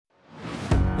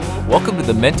Welcome to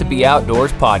the Meant to Be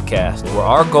Outdoors podcast, where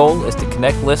our goal is to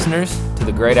connect listeners to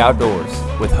the great outdoors,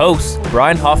 with hosts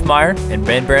Brian Hoffmeyer and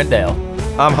Ben Brandell.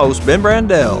 I'm host Ben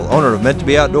Brandell, owner of Meant to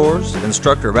Be Outdoors,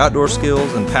 instructor of outdoor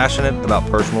skills, and passionate about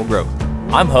personal growth.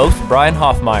 I'm host Brian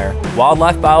Hoffmeyer,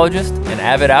 wildlife biologist and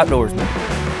avid outdoorsman.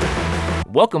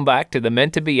 Welcome back to the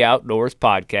Meant to Be Outdoors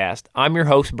podcast. I'm your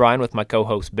host Brian with my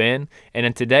co-host Ben, and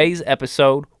in today's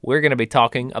episode, we're going to be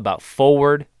talking about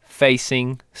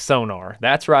forward-facing sonar.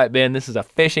 That's right, Ben. This is a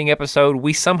fishing episode.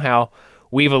 We somehow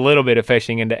weave a little bit of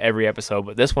fishing into every episode,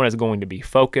 but this one is going to be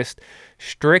focused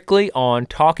strictly on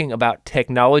talking about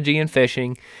technology and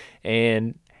fishing,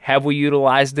 and have we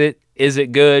utilized it? Is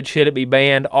it good? Should it be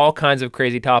banned? All kinds of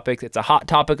crazy topics. It's a hot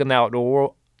topic in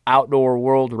the outdoor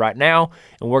world right now,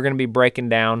 and we're going to be breaking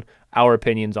down our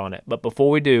opinions on it. But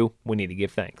before we do, we need to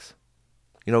give thanks.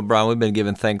 You know, Brian, we've been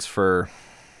giving thanks for,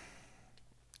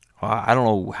 I don't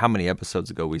know how many episodes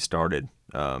ago we started.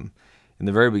 In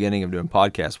the very beginning of doing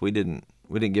podcasts, we didn't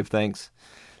give thanks.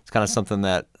 It's kind of something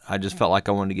that I just felt like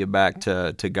I wanted to give back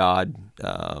to God.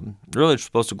 Really, it's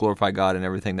supposed to glorify God in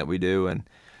everything that we do, and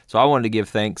so I wanted to give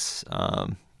thanks,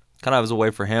 kind of as a way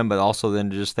for Him, but also then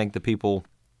to just thank the people.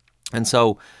 And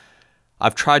so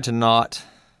I've tried to not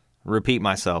repeat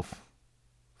myself.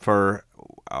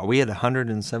 We had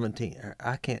 117.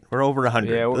 We're over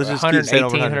 100. Yeah, Let's just 118, keep saying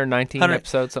over 119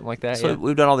 episodes, something like that. So yeah.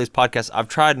 We've done all these podcasts. I've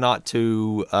tried not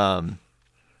to, and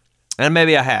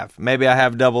maybe I have. Maybe I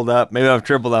have doubled up. Maybe I've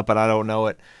tripled up, and I don't know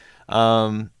it.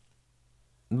 But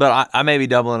I may be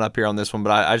doubling up here on this one,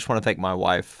 but I just want to thank my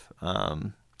wife.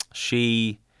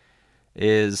 She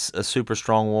is a super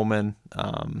strong woman.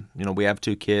 We have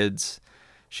 2 kids.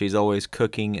 She's always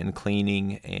cooking and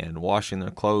cleaning and washing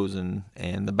their clothes and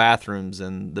the bathrooms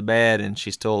and the bed, and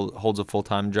she still holds a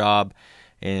full-time job,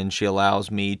 and she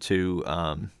allows me to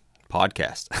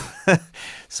podcast.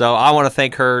 So I want to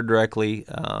thank her directly.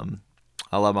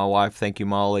 I love my wife. Thank you,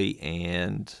 Molly.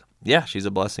 And yeah, she's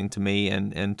a blessing to me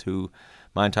and to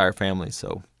my entire family.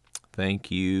 So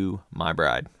thank you, my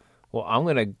bride. Well, I'm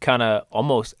going to kind of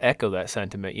almost echo that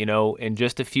sentiment. In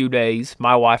just a few days,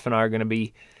 my wife and I are going to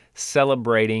be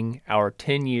celebrating our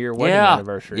 10-year wedding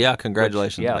anniversary. Yeah,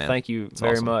 congratulations, man. Thank you That's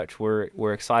very awesome. much.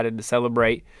 We're excited to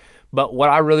celebrate. But what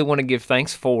I really want to give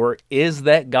thanks for is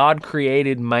that God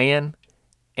created man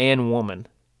and woman.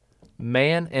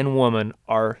 Man and woman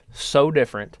are so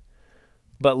different.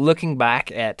 But looking back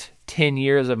at 10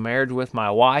 years of marriage with my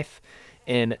wife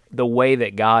and the way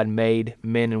that God made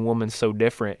men and women so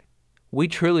different, we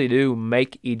truly do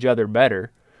make each other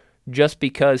better just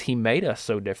because He made us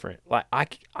so different. Like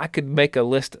I could make a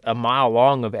list a mile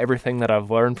long of everything that I've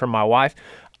learned from my wife.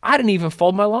 I didn't even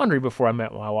fold my laundry before I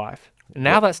met my wife.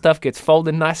 Now that stuff gets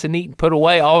folded nice and neat and put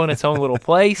away all in its own little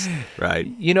place. Right.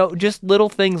 Just little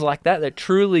things like that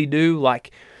truly do,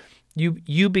 like,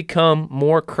 you become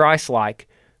more Christ-like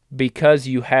because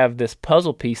you have this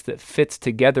puzzle piece that fits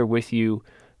together with you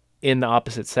in the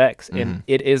opposite sex. Mm-hmm. And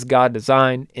it is God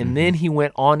designed. And then He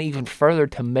went on even further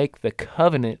to make the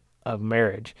covenant of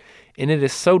marriage. And it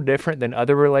is so different than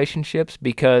other relationships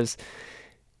because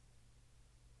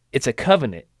it's a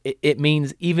covenant. It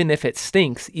means even if it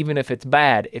stinks, even if it's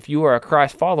bad, if you are a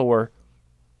Christ follower,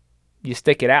 you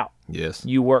stick it out. Yes.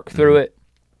 You work through it.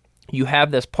 You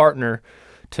have this partner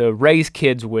to raise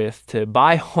kids with, to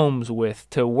buy homes with,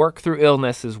 to work through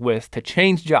illnesses with, to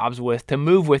change jobs with, to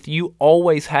move with. You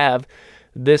always have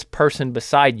this person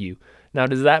beside you. Now,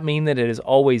 does that mean that it is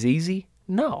always easy?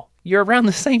 No. You're around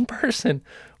the same person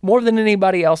more than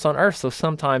anybody else on earth, so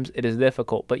sometimes it is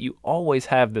difficult, but you always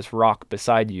have this rock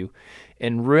beside you.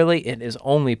 And really, it is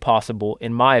only possible,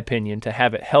 in my opinion, to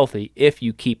have it healthy if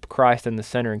you keep Christ in the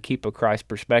center and keep a Christ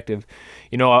perspective.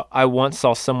 I once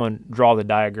saw someone draw the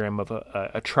diagram of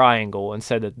a triangle and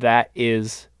said that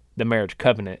is the marriage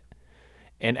covenant.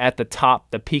 And at the top,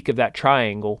 the peak of that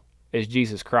triangle is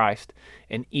Jesus Christ.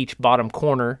 And each bottom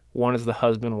corner, one is the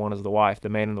husband, one is the wife, the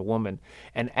man and the woman.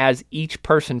 And as each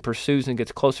person pursues and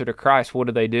gets closer to Christ,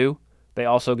 what do? They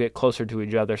also get closer to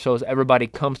each other. So as everybody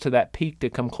comes to that peak to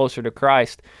come closer to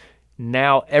Christ,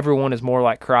 now everyone is more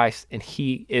like Christ and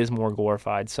He is more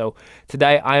glorified. So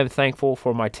today I am thankful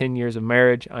for my 10 years of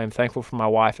marriage. I am thankful for my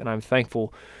wife, and I'm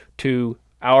thankful to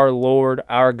our Lord,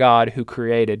 our God, who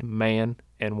created man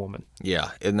and woman.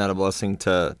 Yeah, isn't that a blessing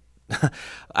to...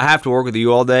 I have to work with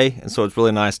you all day, and so it's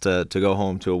really nice to go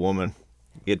home to a woman.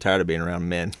 Get tired of being around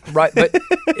men. Right, but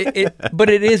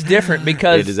it is different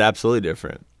because... It is absolutely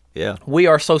different. Yeah. We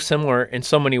are so similar in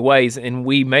so many ways, and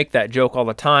we make that joke all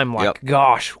the time, like,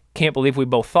 Gosh, can't believe we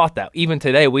both thought that. Even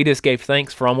today, we just gave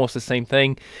thanks for almost the same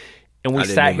thing, and we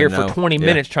sat here for 20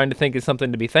 minutes trying to think of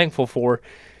something to be thankful for,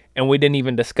 and we didn't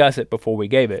even discuss it before we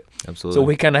gave it. Absolutely. So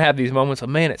we kind of have these moments of,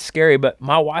 man, it's scary. But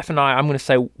my wife and I'm going to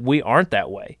say we aren't that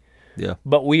way. Yeah.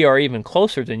 But we are even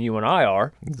closer than you and I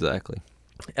are. Exactly.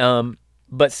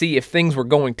 But see, if things were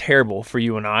going terrible for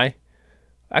you and I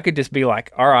could just be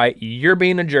like, all right, you're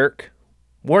being a jerk.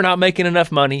 We're not making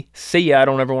enough money. See ya. I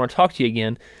don't ever want to talk to you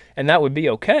again. And that would be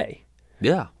okay.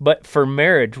 Yeah. But for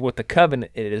marriage with the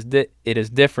covenant, it is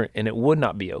different, and it would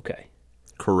not be okay.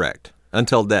 Correct.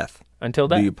 Until death. Until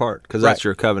death. Do you part. Because that's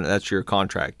your covenant. That's your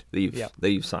contract that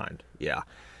you've signed. Yeah.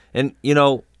 And,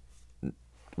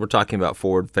 we're talking about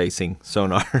forward-facing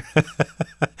sonar.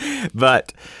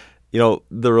 But,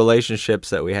 the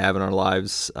relationships that we have in our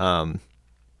lives, I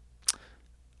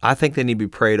think they need to be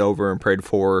prayed over and prayed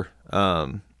for.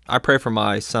 I pray for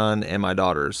my son and my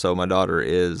daughter. So my daughter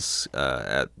is,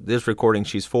 at this recording,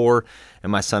 she's 4,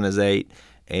 and my son is 8.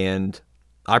 And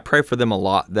I pray for them a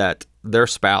lot that their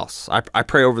spouse, I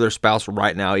pray over their spouse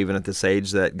right now, even at this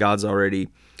age, that God's already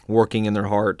working in their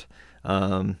heart,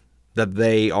 that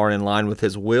they are in line with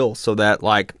His will, so that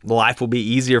life will be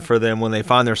easier for them when they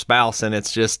find their spouse, and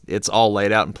it's all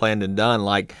laid out and planned and done.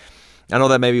 I know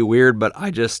that may be weird, but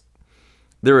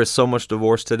there is so much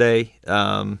divorce today.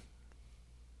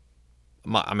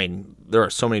 There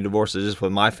are so many divorces just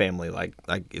with my family.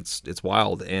 It's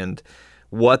wild, and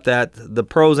the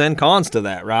pros and cons to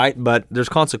that, right? But there's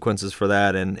consequences for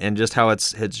that, and just how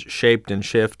it's shaped and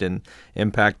shifted and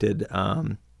impacted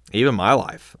even my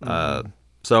life. Mm-hmm.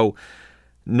 So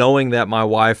knowing that my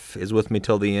wife is with me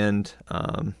till the end,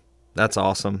 that's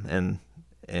awesome,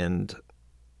 and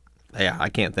yeah, I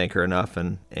can't thank her enough,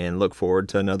 and look forward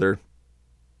to another,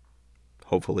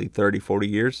 hopefully 30, 40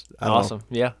 years. Awesome.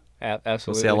 Yeah.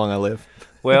 Absolutely. We'll see how long I live.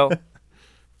 Well,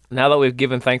 now that we've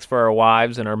given thanks for our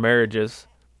wives and our marriages,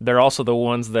 they're also the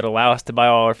ones that allow us to buy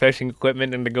all our fishing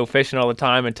equipment and to go fishing all the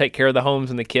time and take care of the homes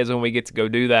and the kids when we get to go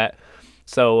do that.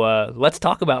 So let's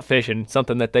talk about fishing,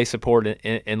 something that they support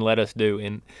and let us do.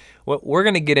 And we're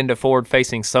going to get into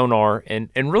forward-facing sonar, and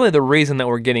really the reason that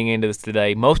we're getting into this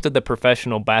today, most of the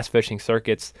professional bass fishing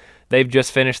circuits, they've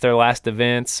just finished their last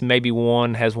events. Maybe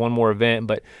one has one more event,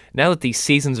 but now that these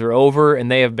seasons are over and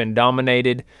they have been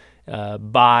dominated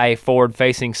by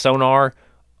forward-facing sonar,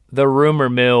 the rumor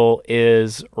mill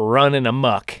is running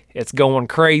amok. It's going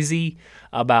crazy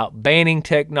about banning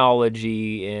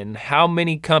technology and how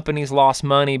many companies lost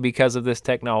money because of this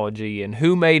technology and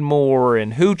who made more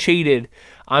and who cheated.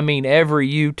 I mean, every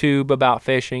YouTube about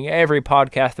fishing, every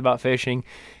podcast about fishing,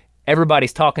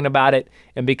 everybody's talking about it.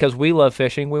 And because we love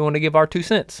fishing, we want to give our 2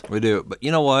 cents. We do. But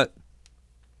you know what?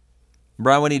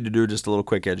 Brian, we need to do just a little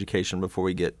quick education before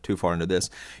we get too far into this.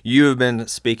 You have been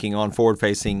speaking on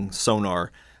forward-facing sonar,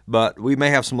 but we may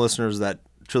have some listeners that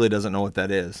truly doesn't know what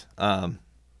that is.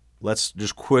 Let's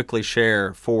just quickly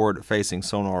share forward-facing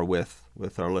sonar with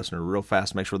our listener real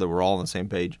fast, make sure that we're all on the same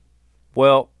page.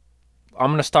 Well, I'm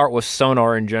going to start with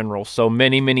sonar in general. So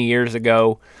many, many years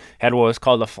ago, had what was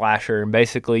called a flasher, and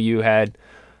basically you had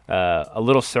a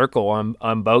little circle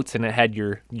on boats, and it had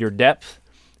your depth,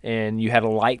 and you had a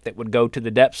light that would go to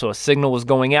the depth, so a signal was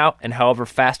going out, and however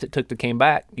fast it took to come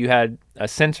back, you had a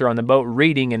sensor on the boat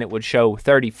reading, and it would show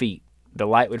 30 feet. The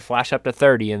light would flash up to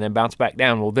 30 and then bounce back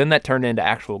down. Well, then that turned into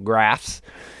actual graphs.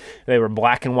 They were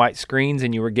black and white screens,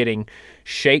 and you were getting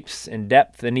shapes and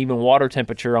depth and even water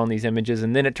temperature on these images.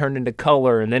 And then it turned into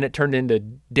color, and then it turned into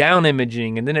down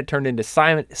imaging, and then it turned into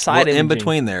side imaging. In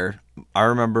between there, I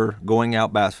remember going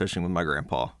out bass fishing with my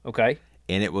grandpa. Okay.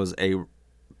 And it was a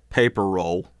paper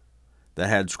roll that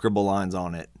had scribble lines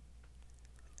on it.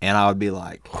 And I would be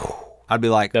like,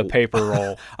 the paper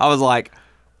roll. I was like,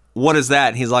 what is that?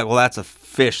 And he's like, well, that's a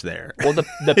fish there. Well,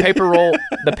 the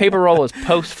paper roll is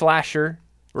post flasher,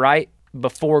 right?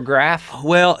 Before graph.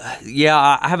 Well, yeah,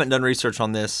 I haven't done research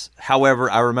on this. However,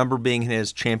 I remember being in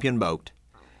his champion boat,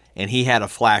 and he had a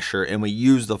flasher, and we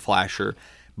used the flasher,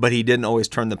 but he didn't always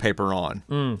turn the paper on.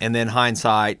 And then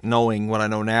hindsight, knowing what I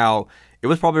know now, it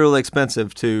was probably really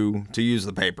expensive to use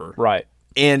the paper. Right.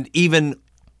 And even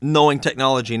knowing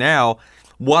technology now,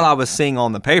 what I was seeing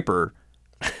on the paper,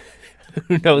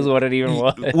 who knows what it even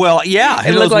was? Well, yeah,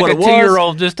 it looked like a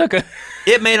 2-year-old just took a.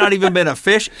 It may not even been a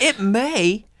fish. It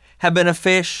may have been a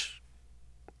fish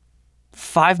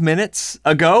 5 minutes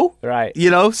ago. Right.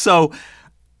 So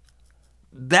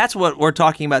that's what we're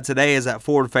talking about today, is that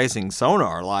forward-facing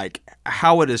sonar, like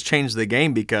how it has changed the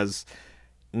game, because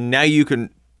now you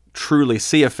can truly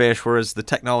see a fish, whereas the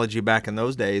technology back in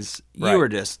those days, you were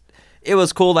just, it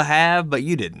was cool to have, but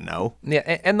you didn't know.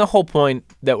 Yeah, and the whole point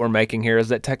that we're making here is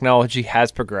that technology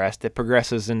has progressed. It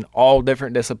progresses in all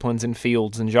different disciplines and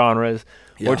fields and genres.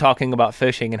 Yeah. We're talking about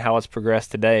fishing and how it's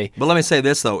progressed today. But let me say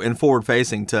this, though, in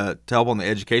forward-facing, to help on the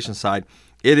education side,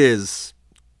 it is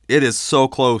so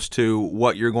close to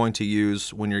what you're going to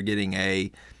use when you're getting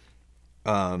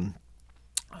when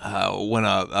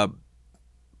a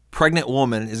pregnant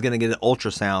woman is going to get an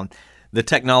ultrasound. The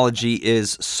technology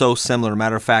is so similar.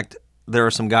 Matter of fact, there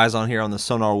are some guys on here on the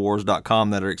sonarwars.com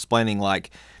that are explaining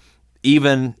like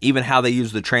even how they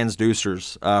use the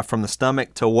transducers from the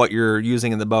stomach to what you're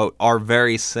using in the boat are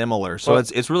very similar. So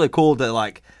it's really cool to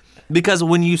like, because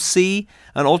when you see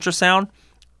an ultrasound,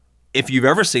 if you've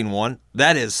ever seen one,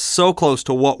 that is so close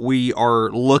to what we are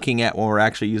looking at when we're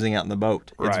actually using out in the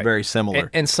boat. It's very similar.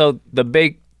 And so the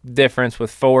big difference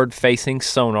with forward-facing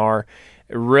sonar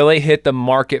really hit the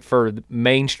market for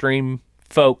mainstream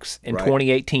folks in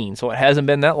 2018. So it hasn't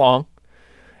been that long,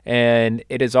 and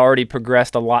it has already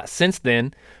progressed a lot since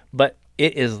then, but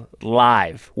it is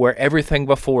live, where everything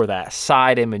before that,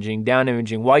 side imaging, down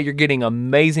imaging, while you're getting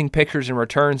amazing pictures and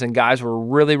returns and guys were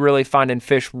really, really finding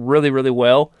fish really, really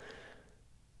well,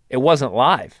 it wasn't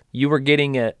live. You were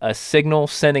getting a signal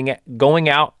going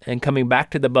out and coming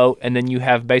back to the boat, and then you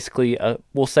have basically,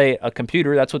 we'll say a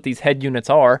computer, that's what these head units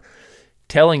are,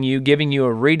 telling you, giving you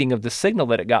a reading of the signal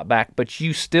that it got back, but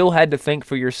you still had to think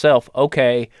for yourself,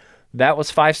 okay, that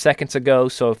was 5 seconds ago,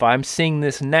 so if I'm seeing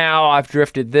this now, I've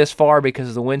drifted this far because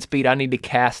of the wind speed, I need to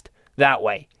cast that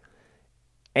way.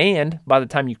 And by the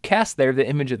time you cast there, the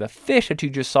image of the fish that you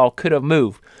just saw could have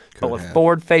moved. But with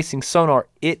forward-facing sonar,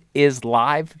 it is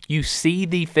live. You see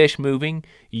the fish moving.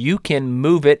 You can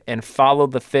move it and follow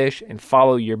the fish and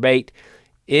follow your bait.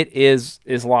 It is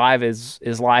live as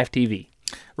live TV.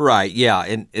 Right, yeah,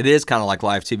 and it is kind of like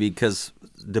live TV because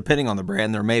depending on the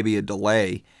brand, there may be a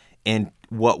delay in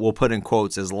what we'll put in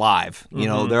quotes as live. You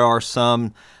know, there are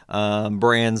some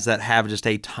brands that have just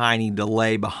a tiny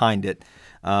delay behind it.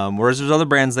 Whereas there's other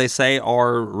brands they say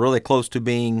are really close to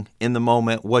being in the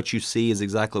moment. What you see is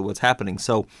exactly what's happening.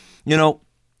 So, you know,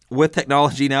 with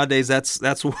technology nowadays, that's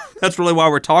really why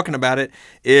we're talking about it.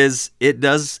 Is it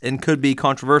does and could be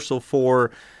controversial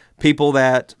for people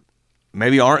that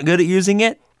maybe aren't good at using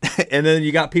it, and then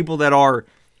you got people that are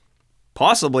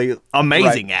possibly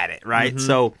amazing at it, right?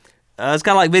 So it's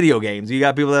kind of like video games. You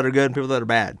got people that are good and people that are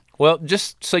bad. Well,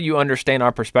 just so you understand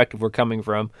our perspective we're coming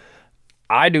from,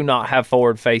 I do not have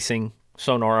forward-facing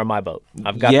sonar on my boat.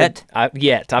 I've got I've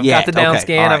got the down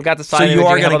scan, right. I've got the side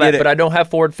imaging, all that, but I don't have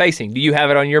forward-facing. Do you have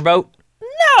it on your boat?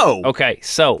 No. Okay,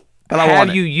 so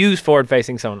have you used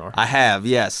forward-facing sonar? I have,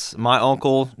 yes. My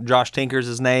uncle, Josh Tinker's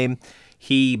his name.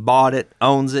 He bought it,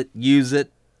 owns it, uses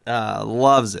it,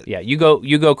 loves it. Yeah, you go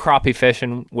crappie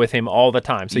fishing with him all the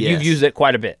time, so you've used it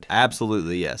quite a bit.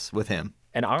 Absolutely, yes, with him.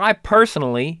 And I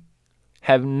personally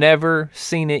have never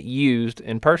seen it used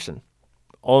in person.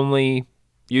 Only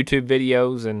YouTube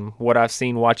videos and what I've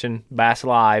seen watching Bass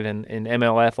Live and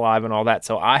MLF Live and all that.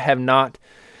 So I have not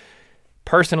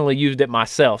personally used it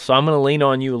myself. So I'm going to lean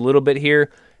on you a little bit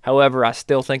here. However, I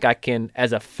still think I can,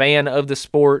 as a fan of the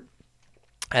sport,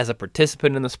 as a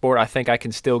participant in the sport, I think I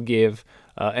can still give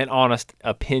an honest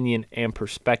opinion and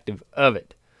perspective of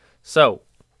it. So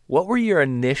what were your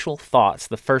initial thoughts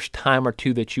the first time or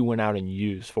two that you went out and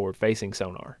used forward-facing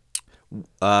sonar?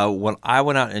 When I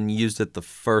went out and used it the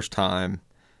first time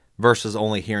versus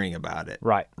only hearing about it.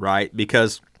 Right?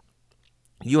 Because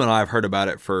you and I have heard about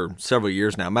it for several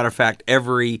years now. Matter of fact,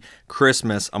 every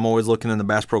Christmas, I'm always looking in the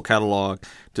Bass Pro catalog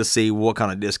to see what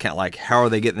kind of discount, like how are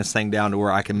they getting this thing down to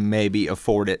where I can maybe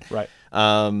afford it. Right.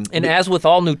 And as with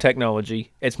all new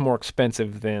technology, it's more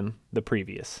expensive than the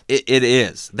previous. It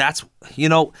is. That's,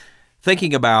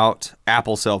 thinking about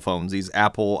Apple cell phones, these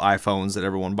Apple iPhones that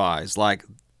everyone buys, like,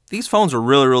 these phones are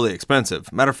really, really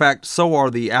expensive. Matter of fact, so are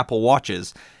the Apple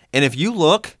Watches. And if you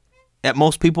look at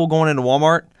most people going into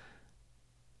Walmart,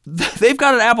 they've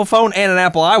got an Apple phone and an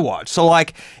Apple iWatch. So,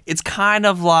 like, it's kind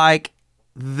of like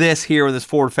this here with this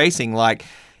forward-facing. Like,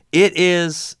 it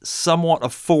is somewhat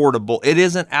affordable. It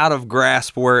isn't out of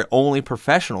grasp where only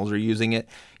professionals are using it.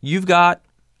 You've got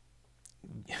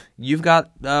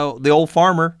the old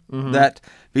farmer that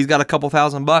if he's got a couple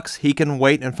 $1,000, he can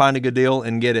wait and find a good deal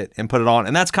and get it and put it on.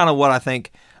 And that's kind of what I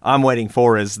think I'm waiting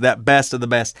for, is that best of the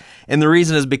best. And the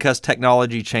reason is because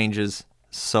technology changes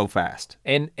so fast.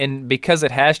 And because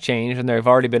it has changed and there have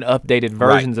already been updated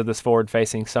versions of this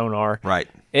forward-facing sonar,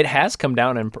 it has come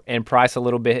down in price a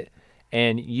little bit.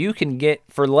 And you can get,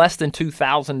 for less than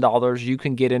 $2,000, you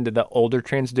can get into the older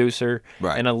transducer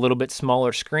and a little bit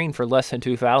smaller screen for less than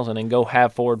 $2,000 and go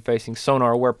have forward-facing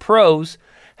sonar, where pros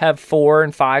have 4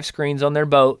 and 5 screens on their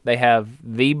boat. They have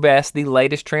the best, the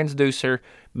latest transducer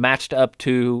matched up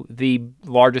to the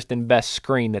largest and best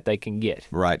screen that they can get.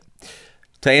 Right.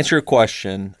 To answer your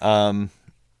question, the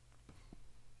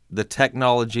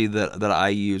technology that I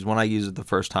used when I used it the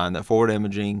first time, that forward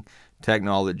imaging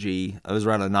technology, it was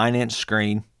around a 9-inch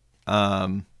screen.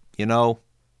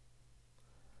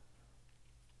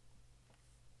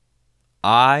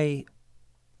 I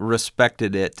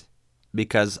respected it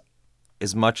because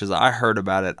as much as I heard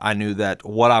about it, I knew that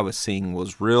what I was seeing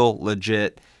was real,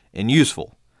 legit, and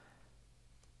useful.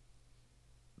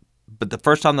 But the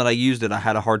first time that I used it, I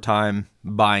had a hard time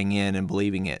buying in and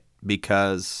believing it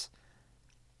because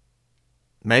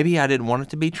maybe I didn't want it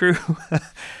to be true.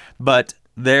 But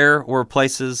there were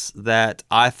places that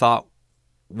I thought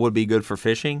would be good for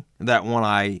fishing that when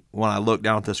I looked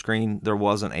down at the screen, there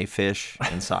wasn't a fish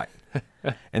in sight.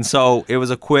 And so it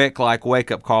was a quick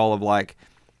wake-up call of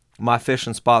my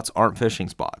fishing spots aren't fishing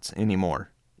spots anymore.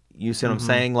 You see what I'm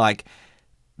saying?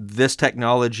 This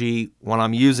technology, when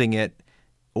I'm using it,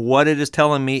 what it is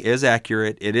telling me is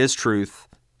accurate. It is truth.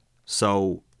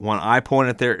 So when I point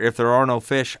it there, if there are no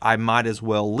fish, I might as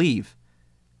well leave.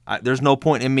 There's no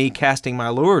point in me casting my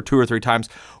lure 2 or 3 times.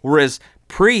 Whereas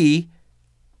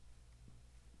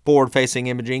forward-facing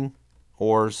imaging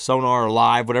or sonar or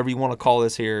live, whatever you want to call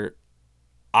this here,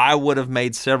 I would have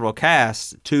made several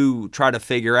casts to try to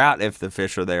figure out if the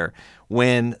fish are there.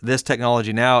 When this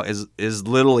technology now is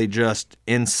literally just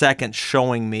in seconds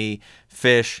showing me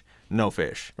fish, no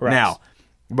fish. Right. Now,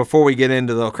 before we get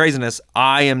into the craziness,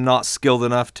 I am not skilled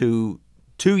enough to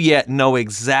yet know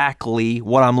exactly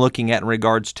what I'm looking at in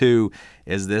regards to,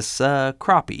 is this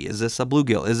crappie? Is this a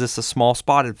bluegill? Is this a small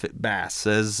spotted bass?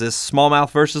 Is this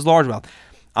smallmouth versus largemouth?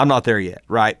 I'm not there yet,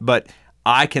 right? But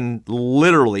I can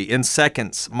literally, in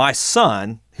seconds, my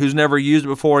son, who's never used it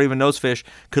before or even knows fish,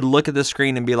 could look at the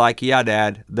screen and be like, yeah,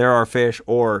 Dad, there are fish,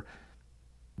 or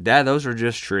Dad, those are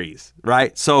just trees,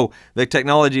 right? So the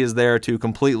technology is there to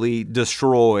completely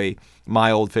destroy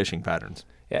my old fishing patterns.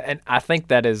 Yeah, and I think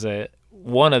that is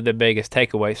one of the biggest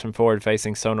takeaways from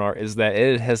forward-facing sonar is that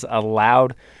it has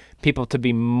allowed people to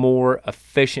be more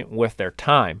efficient with their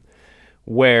time,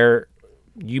 where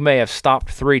you may have stopped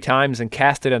 3 times and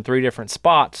cast it in 3 different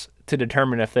spots to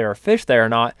determine if there are fish there or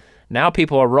not. Now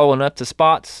people are rolling up to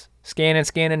spots,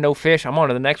 scanning, no fish. I'm on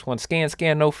to the next one, scan,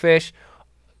 no fish.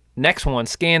 Next one,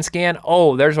 scan.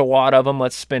 Oh, there's a wad of them.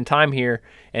 Let's spend time here.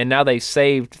 And now they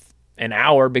saved an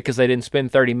hour because they didn't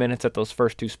spend 30 minutes at those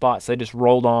first 2 spots. They just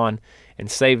rolled on and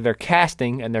saved their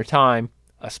casting and their time,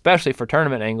 especially for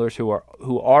tournament anglers who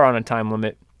are on a time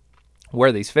limit.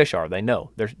 Where these fish are, they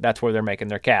know. That's where they're making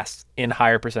their casts, in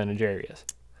higher percentage areas.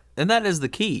 And that is the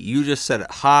key. You just said it,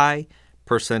 high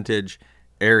percentage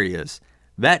areas.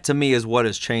 That to me is what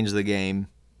has changed the game,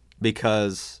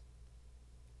 because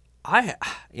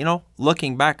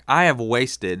looking back, I have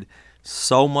wasted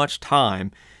so much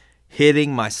time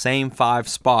hitting my same 5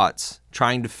 spots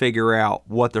trying to figure out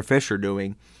what their fish are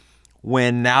doing,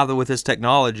 when now that with this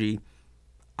technology,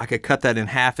 I could cut that in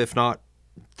half, if not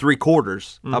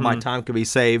 3/4 of my time could be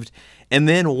saved. And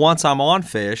then once I'm on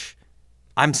fish,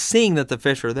 I'm seeing that the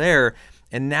fish are there,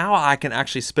 and now I can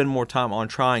actually spend more time on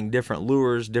trying different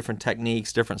lures, different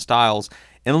techniques, different styles,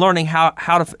 and learning how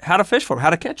to fish for them, how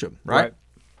to catch them, right?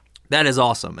 That is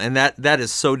awesome, and that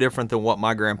is so different than what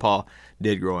my grandpa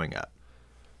did growing up.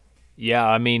 Yeah,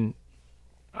 I mean,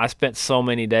 I spent so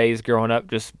many days growing up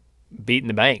just beating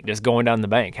the bank, just going down the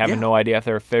bank, having no idea if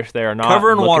there are fish there or not.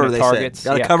 Covering water, they targets.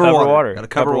 said. Got to cover water. Got to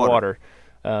cover water.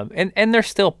 And there's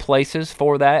still places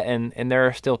for that, and there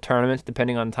are still tournaments,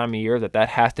 depending on the time of year, that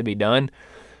has to be done,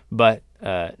 but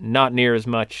not near as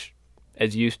much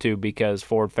as used to, because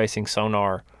forward-facing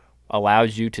sonar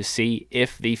allows you to see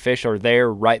if the fish are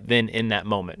there right then in that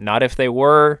moment. Not if they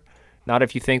were, not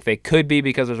if you think they could be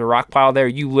because there's a rock pile there.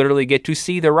 You literally get to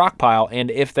see the rock pile and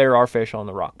if there are fish on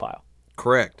the rock pile.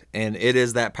 Correct, and it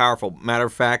is that powerful. Matter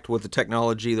of fact, with the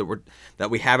technology that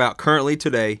we have out currently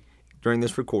today during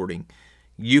this recording,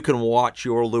 you can watch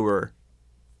your lure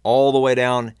all the way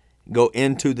down, go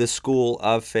into the school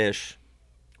of fish.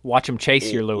 Watch them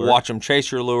chase your lure. Watch them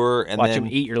chase your lure, and watch then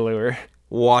them eat your lure.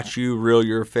 Watch you reel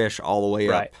your fish all the way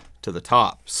up to the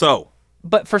top. So,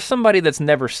 but for somebody that's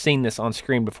never seen this on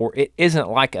screen before, it isn't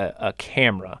like a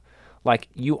camera. Like,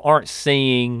 you're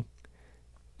seeing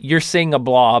a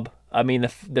blob. I mean,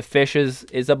 the fish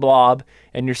is a blob,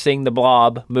 and you're seeing the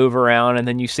blob move around, and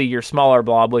then you see your smaller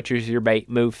blob, which is your bait,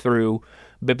 move through.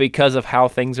 But because of how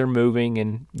things are moving,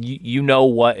 and you know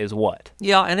what is what.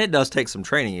 Yeah, and it does take some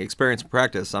training, experience, and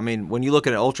practice. I mean, when you look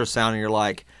at an ultrasound and you're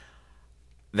like,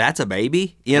 that's a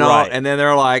baby, you know? Right. And then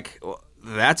they're like,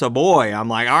 that's a boy. I'm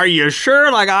like, are you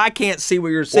sure? Like, I can't see what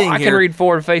you're seeing Well, I here. can read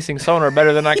forward-facing sonar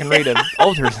better than I can read an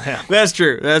ultrasound. That's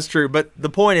true. That's true. But the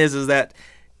point is that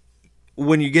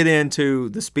when you get into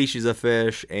the species of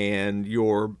fish and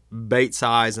your bait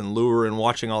size and lure and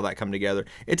watching all that come together,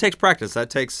 it takes practice. That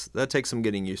takes some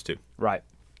getting used to. Right.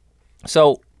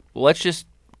 So let's just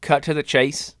cut to the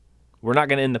chase. We're not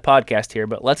going to end the podcast here,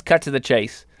 but let's cut to the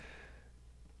chase.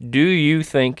 Do you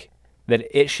think that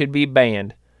it should be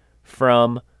banned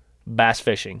from bass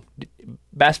fishing?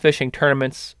 Bass fishing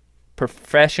tournaments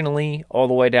professionally all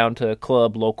the way down to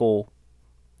club, local,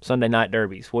 Sunday night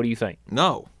derbies. What do you think?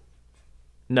 No.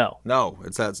 No. No,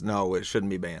 no, it shouldn't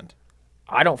be banned.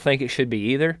 I don't think it should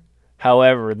be either.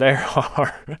 However, there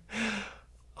are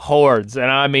hordes, and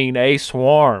I mean a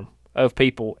swarm of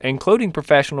people, including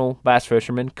professional bass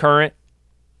fishermen, current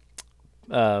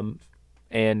and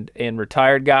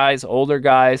retired guys, older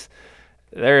guys.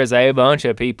 There is a bunch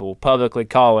of people publicly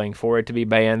calling for it to be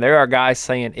banned. There are guys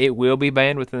saying it will be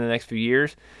banned within the next few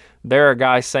years. There are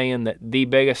guys saying that the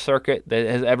biggest circuit that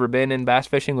has ever been in bass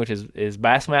fishing, which is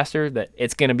Bassmaster, that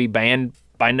it's going to be banned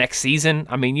by next season.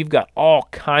 I mean, you've got all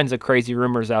kinds of crazy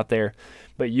rumors out there.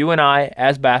 But you and I,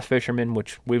 as bass fishermen,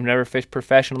 which we've never fished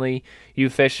professionally,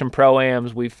 you've fished some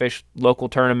pro-ams, we've fished local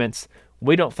tournaments,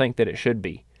 we don't think that it should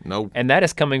be. Nope. And that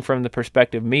is coming from the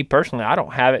perspective, me personally, I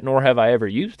don't have it, nor have I ever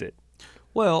used it.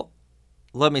 Well,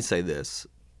 let me say this.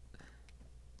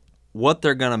 What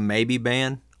they're going to maybe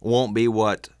ban won't be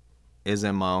what is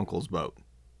in my uncle's boat.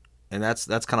 And that's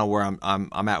kind of where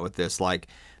I'm at with this. Like,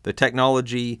 the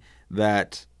technology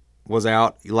that was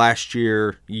out last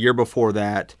year before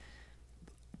that,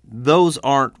 those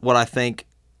aren't what I think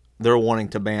they're wanting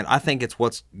to ban. I think it's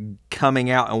what's coming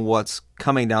out and what's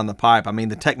coming down the pipe. I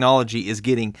mean,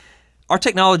 our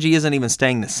technology isn't even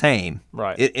staying the same.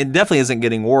 Right. It definitely isn't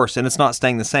getting worse, and it's not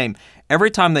staying the same.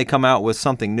 Every time they come out with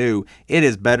something new, it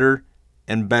is better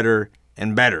and better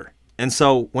and better. And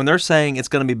so when they're saying it's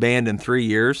going to be banned in 3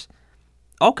 years,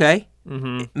 okay,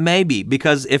 maybe,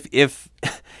 because if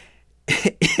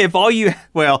all you,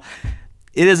 well,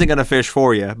 it isn't going to fish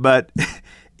for you, but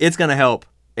it's going to help.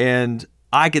 And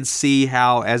I could see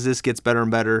how, as this gets better and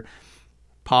better,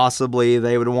 possibly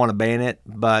they would want to ban it.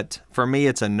 But for me,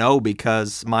 it's a no,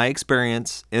 because my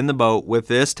experience in the boat with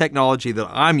this technology that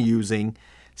I'm using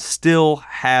still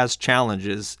has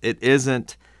challenges. It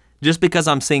isn't, just because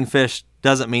I'm seeing fish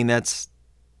doesn't mean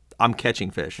I'm catching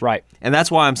fish. Right. And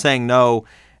that's why I'm saying no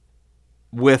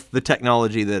with the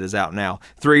technology that is out now.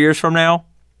 3 years from now,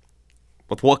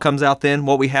 with what comes out then,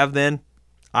 what we have then,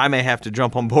 I may have to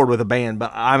jump on board with a ban,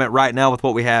 but I'm at right now with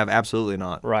what we have, absolutely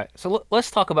not. Right. So let's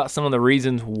talk about some of the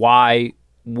reasons why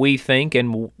we think,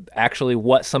 and actually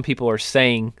what some people are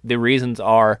saying the reasons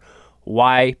are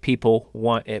why people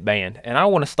want it banned. And I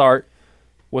want to start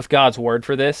with God's word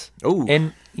for this. Ooh.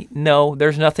 And no,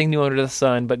 there's nothing new under the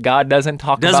sun, but God doesn't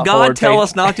talk Does about God tell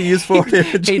us not to use forward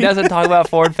imaging? He doesn't talk about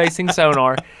forward-facing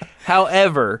sonar.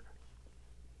 However,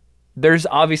 there's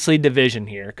obviously division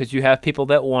here, because you have people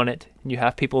that want it, and you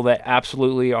have people that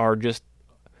absolutely are just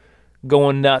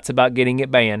going nuts about getting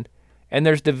it banned, and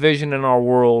there's division in our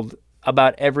world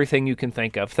about everything you can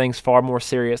think of, things far more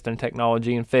serious than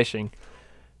technology and fishing.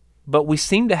 But we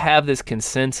seem to have this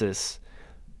consensus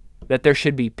that there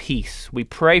should be peace. We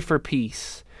pray for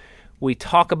peace. We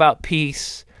talk about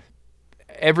peace.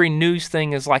 Every news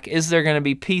thing is like, is there going to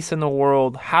be peace in the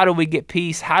world? How do we get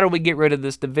peace? How do we get rid of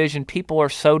this division? People are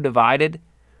so divided.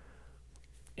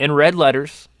 In red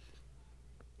letters,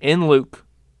 in Luke,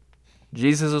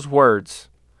 Jesus' words,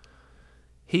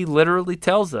 he literally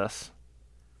tells us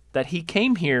that he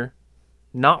came here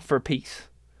not for peace,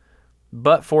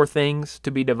 but for things to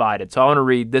be divided. So I want to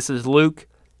read, this is Luke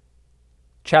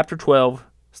chapter 12,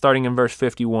 starting in verse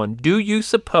 51. Do you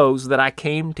suppose that I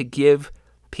came to give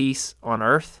peace on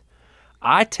earth?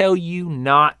 I tell you,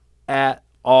 not at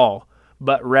all,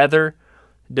 but rather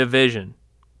division.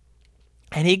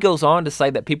 And he goes on to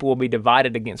say that people will be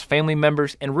divided against family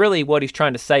members. And really what he's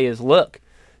trying to say is, look,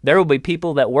 there will be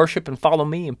people that worship and follow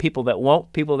me, and people that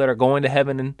won't, people that are going to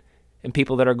heaven and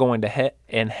people that are going to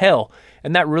hell.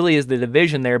 And that really is the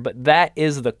division there, but that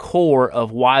is the core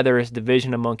of why there is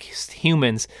division amongst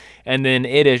humans. And then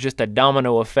it is just a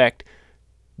domino effect.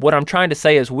 What I'm trying to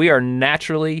say is we are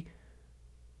naturally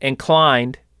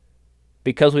inclined,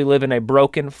 because we live in a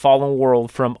broken, fallen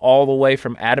world from all the way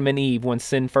from Adam and Eve when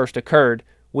sin first occurred,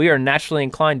 we are naturally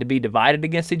inclined to be divided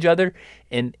against each other,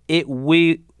 and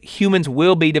humans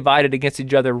will be divided against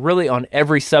each other really on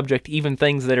every subject, even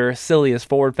things that are as silly as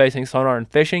forward-facing sonar and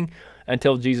fishing,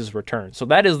 until Jesus returns. So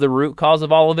that is the root cause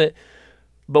of all of it.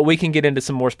 but we can get into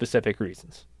some more specific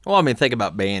reasons. Well, I mean, think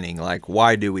about banning. Like,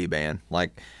 why do we ban?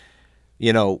 Like,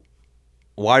 you know,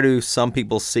 why do some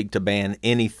people seek to ban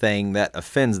anything that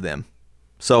offends them?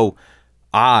 So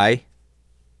I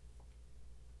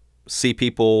see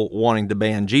people wanting to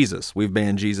ban Jesus. We've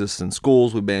banned Jesus in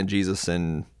schools. We've banned Jesus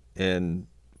in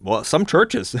well, some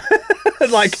churches.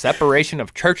 Like separation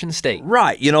of church and state.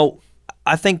 Right. You know,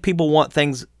 I think people want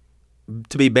things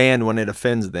to be banned when it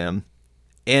offends them.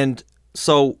 And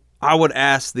so I would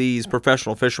ask these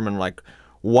professional fishermen, like,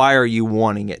 why are you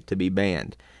wanting it to be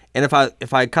banned? And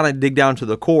if I kind of dig down to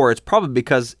the core, it's probably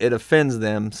because it offends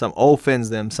them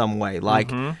some way.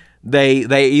 Like they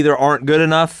either aren't good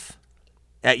enough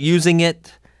at using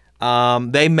it.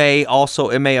 It may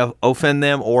offend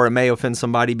them, or it may offend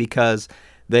somebody because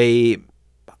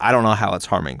I don't know how it's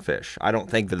harming fish. I don't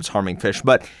think that it's harming fish.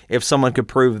 But if someone could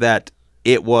prove that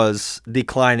it was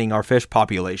declining our fish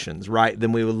populations, right,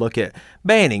 then we would look at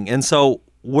banning. And so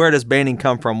where does banning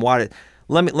come from? Let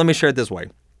me share it this way.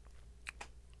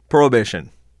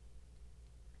 Prohibition.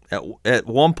 At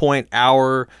one point,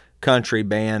 our country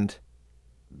banned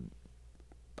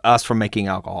us from making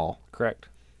alcohol. Correct.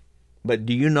 But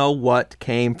do you know what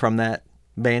came from that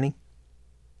banning?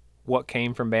 What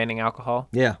came from banning alcohol?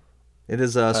 Yeah. It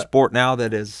is a sport now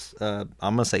that is, I'm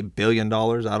going to say $1 billion.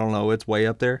 I don't know. It's way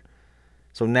up there.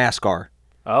 So NASCAR.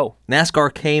 Oh.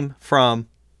 NASCAR came from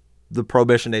the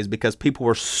Prohibition days because people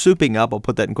were souping up, I'll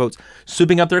put that in quotes,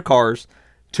 souping up their cars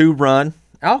to run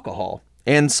alcohol.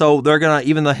 And so they're going to,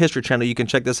 even the History Channel, you can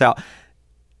check this out.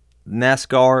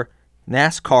 NASCAR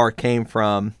came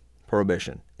from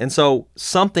Prohibition. And so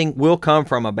something will come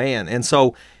from a ban. And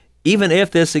so even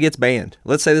if this gets banned,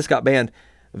 let's say this got banned,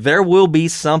 there will be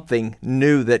something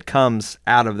new that comes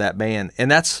out of that ban. And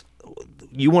that's,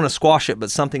 you want to squash it, but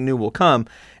something new will come.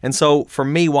 And so for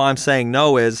me, why I'm saying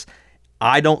no is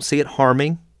I don't see it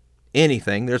harming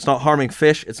anything. It's not harming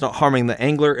fish. It's not harming the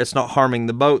angler. It's not harming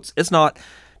the boats.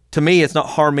 To me, it's not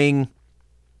harming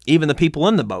even the people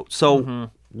in the boat. So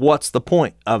what's the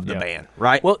point of the ban,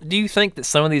 right? Well, do you think that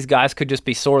some of these guys could just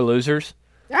be sore losers?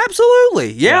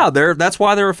 Absolutely. Yeah. That's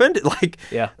why they're offended. Like,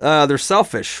 Yeah. They're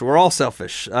selfish. We're all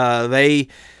selfish. They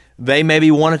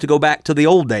maybe wanted to go back to the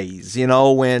old days, you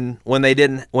know, when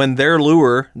their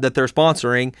lure that they're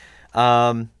sponsoring,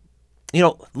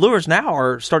 lures now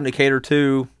are starting to cater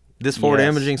to this forward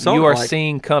imaging sonar. You are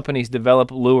seeing companies develop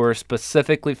lures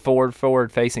specifically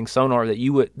forward facing sonar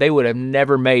that they would have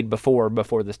never made before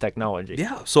this technology.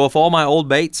 Yeah. So if all my old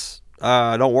baits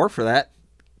don't work for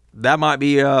that might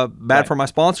be bad for my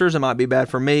sponsors. It might be bad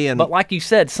for me. But like you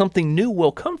said, something new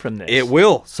will come from this. It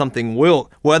will. Something will,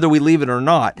 whether we leave it or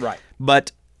not. Right.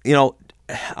 But,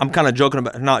 I'm kind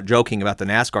of not joking about the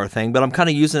NASCAR thing, but I'm kind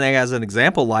of using it as an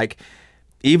example. Like,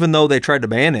 even though they tried to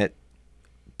ban it,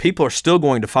 people are still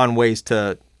going to find ways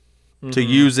to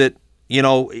use it.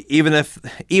 Even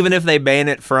if they ban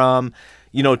it from,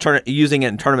 using it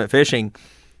in tournament fishing,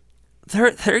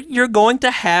 you're going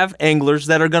to have anglers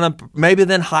that are going to maybe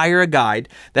then hire a guide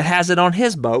that has it on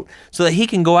his boat so that he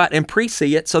can go out and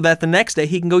pre-see it so that the next day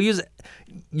he can go use it.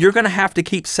 You're going to have to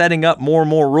keep setting up more and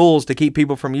more rules to keep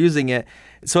people from using it.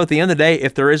 So at the end of the day,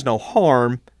 if there is no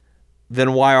harm,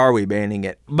 then why are we banning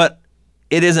it? But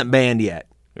it isn't banned yet.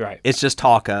 Right. It's just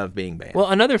talk of being banned. Well,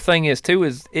 another thing is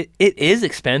it is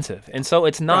expensive. And so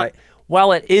it's not... Right.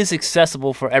 While it is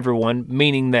accessible for everyone,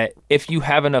 meaning that if you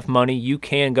have enough money, you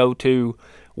can go to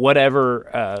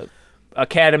whatever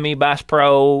Academy, Bass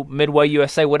Pro, Midway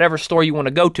USA, whatever store you want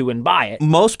to go to and buy it.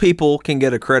 Most people can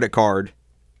get a credit card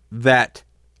that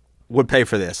would pay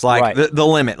for this, like the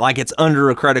limit, like it's under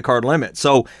a credit card limit.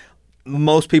 So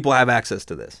most people have access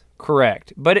to this.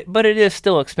 Correct, but it is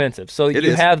still expensive. So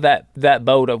you have that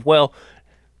boat of, well,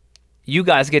 you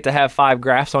guys get to have 5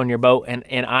 graphs on your boat,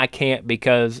 and I can't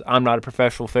because I'm not a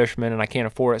professional fisherman and I can't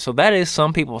afford it. So that is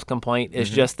some people's complaint. Is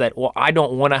just that, well, I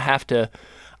don't want to have to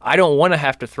throw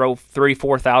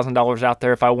 $3,000-$4,000 out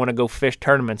there if I want to go fish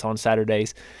tournaments on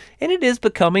Saturdays. And it is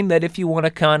becoming that if you want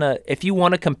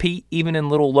to compete even in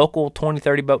little local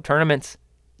 20-30 boat tournaments,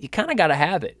 you kind of got to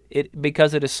have it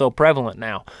because it is so prevalent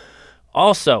now.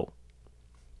 Also,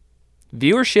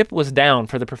 viewership was down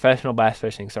for the professional bass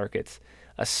fishing circuits.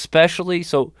 Especially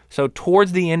so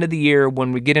towards the end of the year,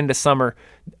 when we get into summer,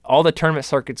 all the tournament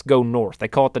circuits go north. They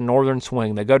call it the northern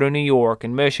swing. They go to New York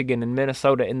and Michigan and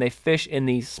Minnesota, and they fish in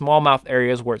these smallmouth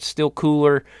areas where it's still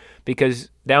cooler, because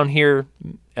down here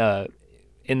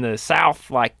in the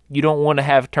south, like, you don't want to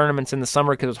have tournaments in the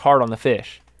summer because it's hard on the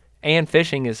fish, and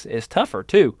fishing is tougher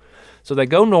too. So they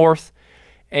go north,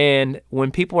 and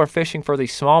when people are fishing for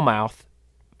these smallmouth,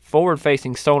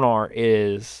 forward-facing sonar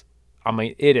is I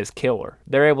mean, it is killer.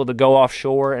 They're able to go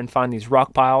offshore and find these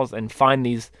rock piles and find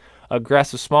these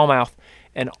aggressive smallmouth,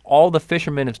 and all the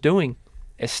fisherman is doing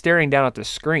is staring down at the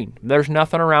screen. There's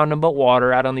nothing around them but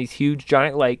water out on these huge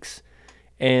giant lakes,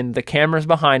 and the camera's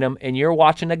behind them, and you're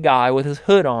watching a guy with his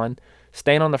hood on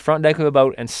stand on the front deck of a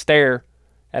boat and stare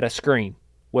at a screen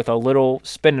with a little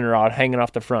spinning rod hanging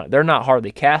off the front. They're not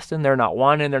hardly casting, they're not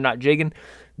whining, they're not jigging.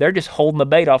 They're just holding the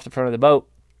bait off the front of the boat,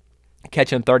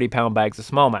 catching 30-pound bags of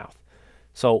smallmouth.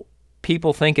 So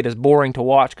people think it is boring to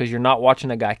watch because you're not watching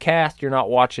a guy cast, you're not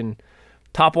watching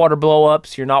topwater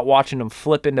blow-ups, you're not watching them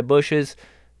flip into bushes.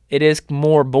 It is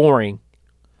more boring.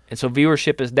 And so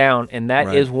viewership is down, and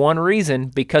that is one reason,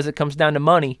 because it comes down to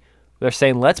money. They're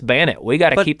saying, let's ban it. We got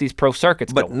to keep these pro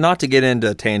circuits going. But not to get into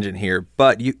a tangent here,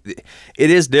 but it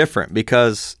is different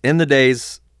because in the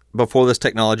days before this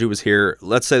technology was here,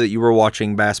 let's say that you were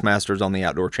watching Bassmasters on the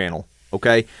Outdoor Channel,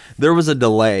 okay? There was a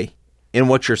delay in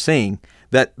what you're seeing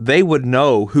that they would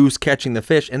know who's catching the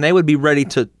fish, and they would be ready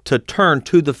to turn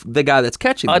to the guy that's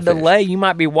catching the fish. A delay, you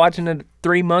might be watching it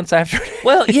 3 months after.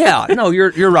 Well, yeah. No,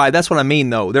 you're right. That's what I mean,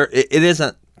 though. It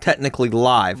isn't technically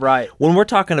live. Right. When we're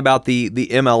talking about the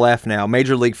MLF now,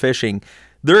 Major League Fishing,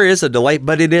 there is a delay,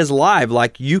 but it is live.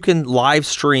 Like, you can live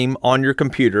stream on your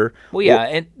computer. Well, yeah,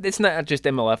 and it's not just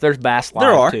MLF. There's Bass Live,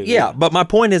 there are, too. Yeah, but my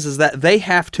point is that they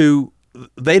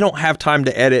don't have time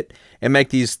to edit and make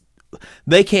these.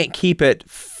 They can't keep it.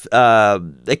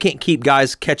 They can't keep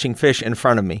guys catching fish in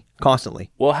front of me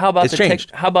constantly. Well, how about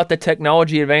how about the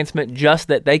technology advancement? Just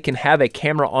that they can have a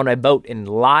camera on a boat and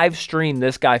live stream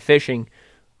this guy fishing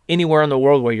anywhere in the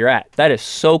world where you're at. That is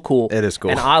so cool. It is cool,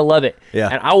 and I love it. Yeah.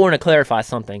 And I want to clarify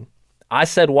something. I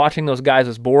said watching those guys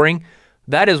is boring.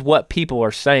 That is what people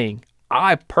are saying.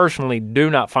 I personally do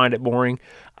not find it boring.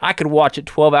 I could watch it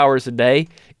 12 hours a day.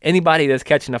 Anybody that's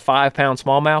catching a 5-pound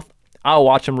smallmouth, I'll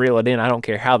watch them reel it in. I don't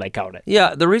care how they caught it.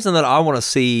 Yeah, the reason that I want to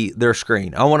see their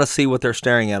screen, I want to see what they're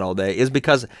staring at all day, is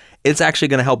because it's actually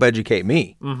going to help educate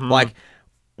me. Mm-hmm. Like,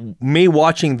 me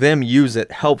watching them use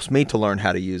it helps me to learn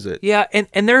how to use it. Yeah,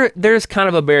 and there's kind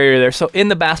of a barrier there. So in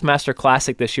the Bassmaster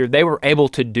Classic this year, they were able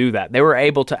to do that. They were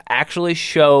able to actually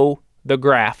show the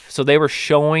graph. So they were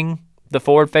showing the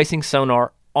forward-facing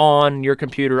sonar on your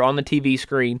computer, on the TV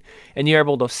screen, and you're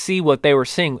able to see what they were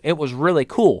seeing. It was really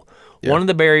cool. Yeah. One of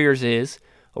the barriers is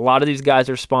a lot of these guys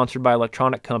are sponsored by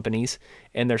electronic companies,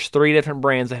 and there's 3 different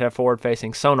brands that have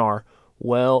forward-facing sonar.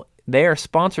 Well, they are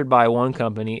sponsored by one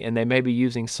company, and they may be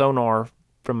using sonar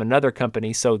from another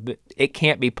company, so it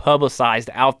can't be publicized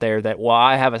out there that, well,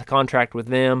 I have a contract with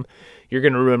them. You're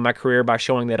going to ruin my career by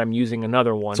showing that I'm using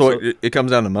another one. So it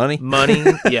comes down to money? Money,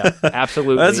 yeah,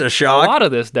 absolutely. That's a shock. A lot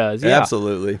of this does, yeah.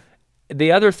 Absolutely.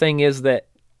 The other thing is that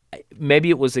maybe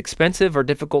it was expensive or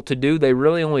difficult to do. They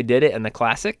really only did it in the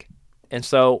Classic, and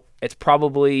so it's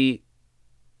probably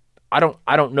I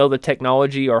don't know the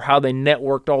technology or how they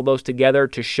networked all those together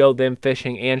to show them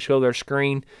fishing and show their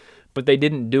screen, but they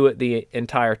didn't do it the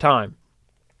entire time,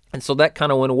 and so that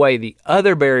kind of went away. The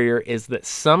other barrier is that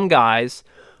some guys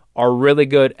are really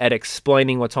good at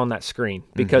explaining what's on that screen,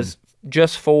 because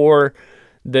just for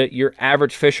your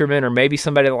average fisherman, or maybe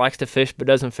somebody that likes to fish but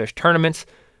doesn't fish tournaments,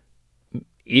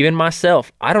 even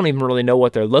myself, I don't even really know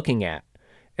what they're looking at.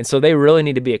 And so they really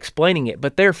need to be explaining it.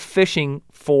 But they're fishing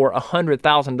for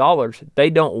 $100,000. They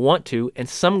don't want to. And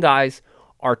some guys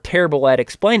are terrible at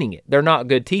explaining it. They're not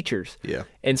good teachers. Yeah.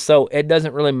 And so it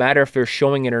doesn't really matter if they're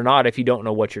showing it or not if you don't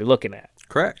know what you're looking at.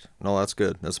 Correct. No, that's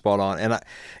good. That's spot on.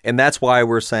 And that's why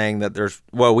we're saying that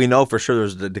we know for sure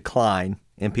there's a decline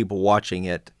in people watching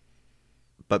it,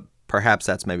 but perhaps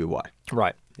that's maybe why.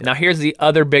 Right. Yeah. Now here's the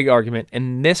other big argument.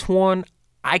 And this one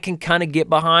I can kind of get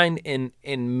behind, and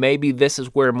maybe this is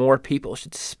where more people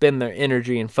should spend their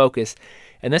energy and focus,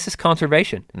 and this is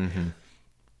conservation. Mm-hmm.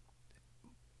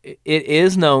 It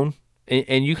is known,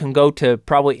 and you can go to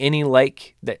probably any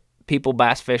lake that people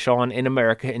bass fish on in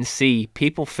America and see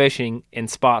people fishing in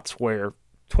spots where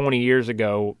 20 years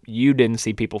ago you didn't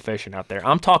see people fishing out there.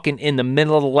 I'm talking in the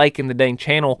middle of the lake in the dang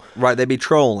channel. Right, they'd be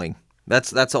trolling.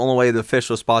 That's the only way the fish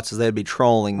those spots is they'd be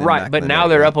trolling them. Right, but now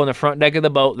they're up on the front deck of the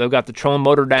boat. They've got the trolling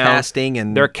motor down. Casting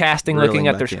and they're casting, looking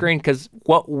at their screen, because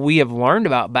what we have learned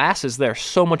about bass is they're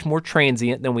so much more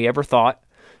transient than we ever thought.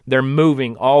 They're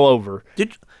moving all over.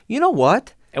 You know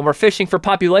what? And we're fishing for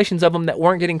populations of them that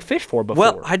weren't getting fished for before.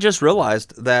 Well, I just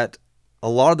realized that a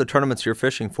lot of the tournaments you're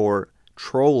fishing for,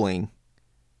 trolling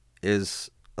is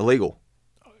illegal.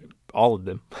 All of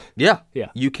them. Yeah. Yeah.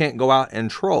 You can't go out and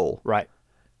troll. Right.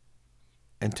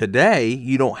 And today,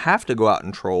 you don't have to go out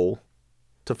and troll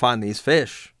to find these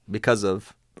fish because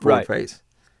of forward face.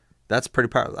 That's pretty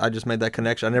powerful. I just made that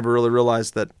connection. I never really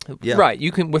realized that. Yeah. Right.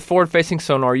 You can, with forward-facing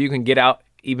sonar, you can get out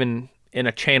even in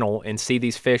a channel and see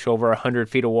these fish over 100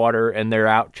 feet of water, and they're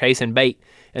out chasing bait.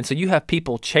 And so you have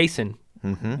people chasing,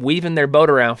 weaving their boat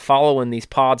around, following these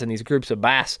pods and these groups of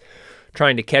bass,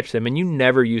 trying to catch them. And you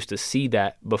never used to see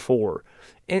that before.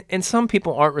 And some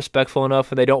people aren't respectful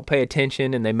enough, and they don't pay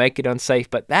attention, and they make it unsafe.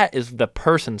 But that is the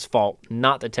person's fault,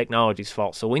 not the technology's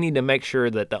fault. So we need to make sure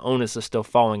that the onus is still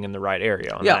falling in the right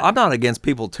area on that. I'm not against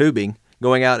people tubing,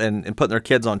 going out and putting their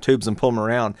kids on tubes and pulling them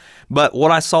around. But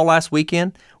what I saw last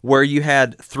weekend, where you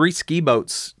had 3 ski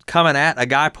boats coming at a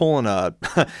guy pulling a...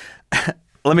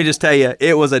 Let me just tell you,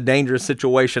 it was a dangerous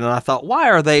situation. And I thought, why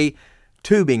are they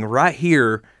tubing right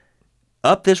here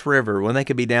up this river when they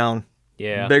could be down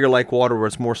bigger lake water where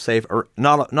it's more safe, or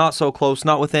not so close,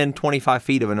 not within 25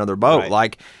 feet of another boat? Right.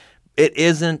 Like, it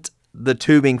isn't the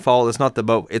tubing fault. It's not the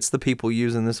boat. It's the people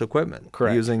using this equipment.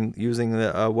 Correct. Using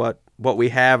the, what we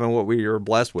have and what we are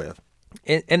blessed with.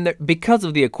 And because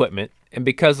of the equipment and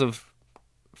because of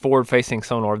forward-facing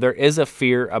sonar, there is a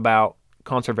fear about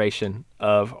conservation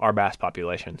of our bass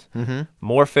populations.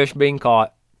 More fish being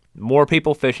caught, more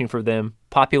people fishing for them,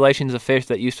 populations of fish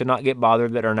that used to not get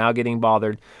bothered that are now getting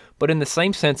bothered. But in the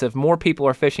same sense, if more people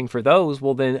are fishing for those,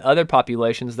 well, then other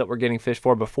populations that were getting fished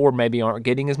for before maybe aren't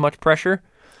getting as much pressure.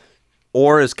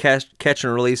 Or is catch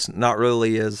and release not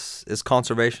really as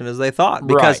conservation as they thought?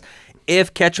 Because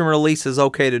if catch and release is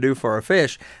okay to do for a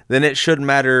fish, then it shouldn't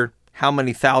matter how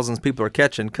many thousands people are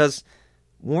catching. Because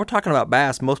when we're talking about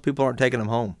bass, most people aren't taking them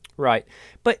home. Right.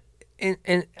 But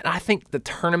and I think the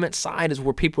tournament side is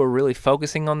where people are really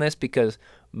focusing on this, because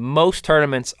most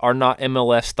tournaments are not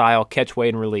MLF style catch,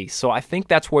 weight, and release. So I think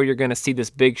that's where you're going to see this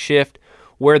big shift.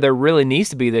 Where there really needs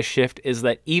to be this shift is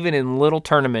that even in little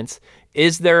tournaments,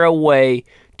 is there a way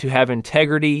to have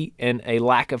integrity and a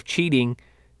lack of cheating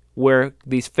where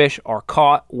these fish are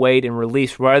caught, weighed, and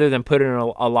released, rather than put in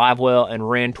a live well and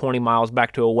ran 20 miles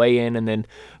back to a weigh-in and then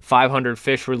 500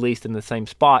 fish released in the same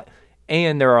spot?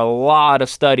 And there are a lot of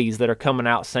studies that are coming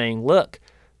out saying, look,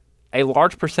 a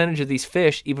large percentage of these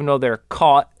fish, even though they're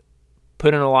caught,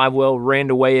 put in a live well, ran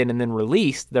to weigh-in, and then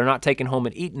released, they're not taken home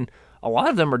and eaten. A lot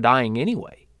of them are dying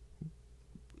anyway.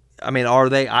 I mean, are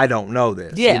they? I don't know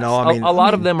this. Yes, you know, I mean, a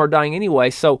lot of them are dying anyway.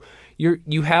 So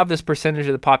you have this percentage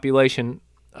of the population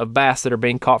of bass that are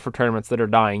being caught for tournaments that are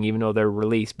dying, even though they're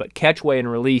released. But catch, weigh,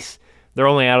 and release, they're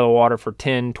only out of the water for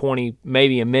 10, 20,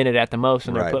 maybe a minute at the most,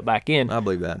 and they're put back in. I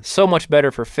believe that. So much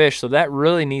better for fish. So that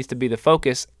really needs to be the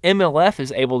focus. MLF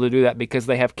is able to do that because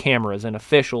they have cameras and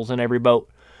officials in every boat.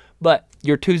 But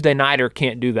your Tuesday nighter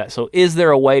can't do that. So is there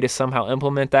a way to somehow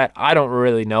implement that? I don't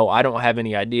really know. I don't have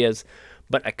any ideas.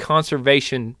 But a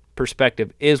conservation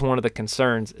perspective is one of the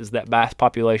concerns, is that bass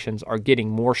populations are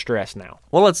getting more stressed now.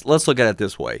 Well, let's look at it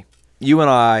this way. You and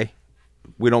I,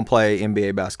 we don't play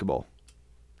NBA basketball.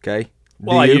 Okay?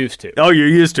 Well, I used to. Oh, you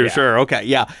used to, Yeah. sure. Okay,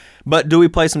 yeah. But do we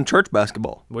play some church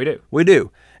basketball? We do. We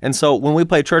do. And so when we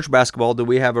play church basketball, do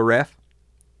we have a ref?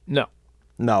 No.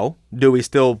 No. Do we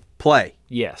still play?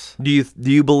 Yes. Do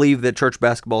you believe that church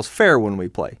basketball is fair when we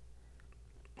play?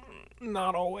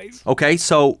 Not always. Okay,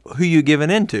 so who you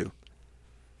giving into?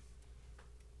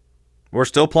 We're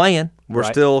still playing. We're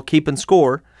still keeping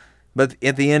score. But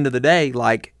at the end of the day,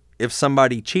 like, if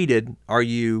somebody cheated, are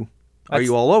you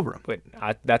all over them?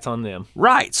 But that's on them.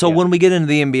 Right. So when we get into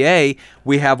the NBA,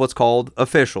 we have what's called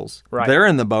officials. Right. They're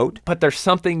in the boat. But there's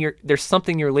something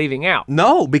you're leaving out.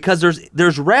 No, because there's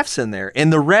refs in there,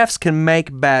 and the refs can make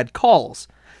bad calls.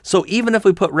 So even if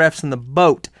we put refs in the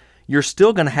boat, you're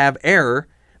still going to have error,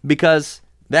 because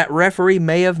that referee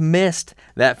may have missed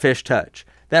that fish touch.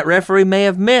 That referee may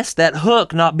have missed that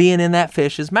hook not being in that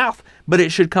fish's mouth. But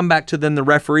it should come back to then the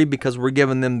referee, because we're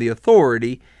giving them the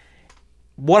authority.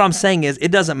 What I'm saying is,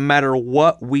 it doesn't matter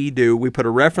what we do. We put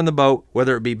a ref in the boat,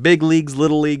 whether it be big leagues,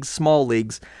 little leagues, small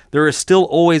leagues, there is still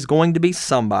always going to be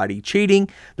somebody cheating.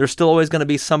 There's still always going to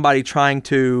be somebody trying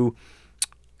to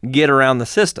get around the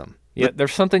system. Yeah,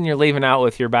 there's something you're leaving out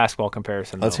with your basketball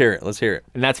comparison, though. Let's hear it.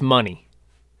 And that's money.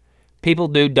 People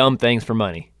do dumb things for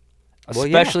money, Well,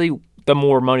 yeah. especially the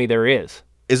more money there is.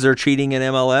 Is there cheating in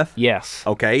MLF? Yes.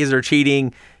 Okay. Is there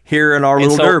cheating here in our And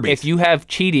little so derby? if you have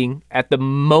cheating at the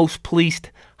most policed,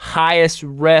 highest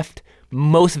refed,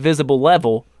 most visible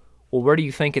level, well, where do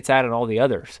you think it's at in all the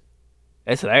others?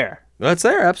 It's there. That's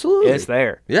there, absolutely. It's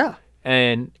there. Yeah.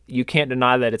 And you can't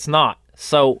deny that it's not.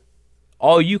 So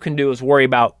all you can do is worry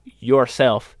about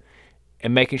yourself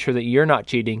and making sure that you're not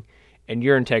cheating and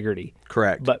your integrity.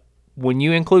 Correct. But when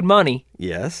you include money,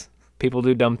 yes, people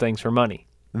do dumb things for money.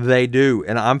 they do.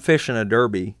 And I'm fishing a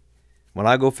derby. When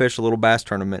I go fish a little bass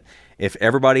tournament, if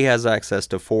everybody has access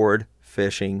to forward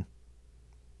fishing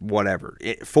whatever.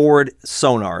 Forward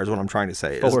sonar is what I'm trying to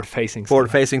say. Forward-facing sonar.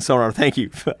 Forward-facing sonar. Thank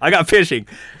you. I got fishing.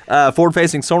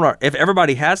 Forward-facing sonar. If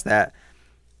everybody has that,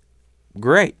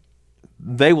 great.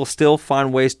 They will still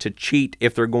find ways to cheat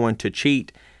if they're going to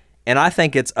cheat. And I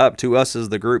think it's up to us as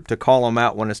the group to call them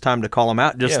out when it's time to call them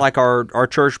out, just like our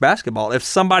church basketball. If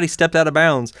somebody stepped out of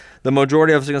bounds, the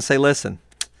majority of us are going to say, listen,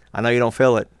 I know you don't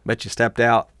feel it, but you stepped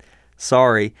out.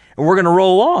 Sorry. And we're going to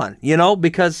roll on,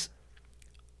 because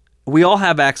we all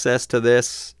have access to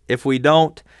this. If we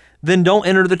don't, then don't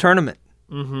enter the tournament.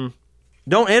 Mm-hmm.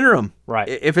 Don't enter them. Right.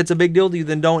 If it's a big deal to you,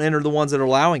 then don't enter the ones that are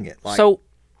allowing it. So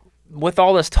with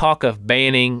all this talk of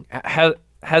banning,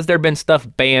 has there been stuff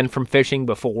banned from fishing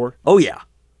before? Oh, yeah.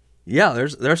 Yeah,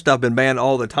 there's stuff been banned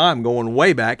all the time, going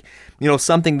way back.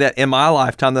 Something that in my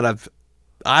lifetime that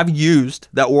I've used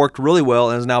that worked really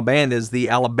well and is now banned is the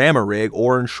Alabama rig,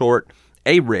 or in short,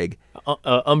 a rig.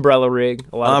 Umbrella rig.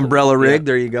 Umbrella rig,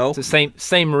 there you go. It's the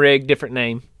same rig, different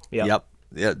name. Yep.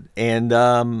 Yeah.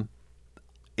 And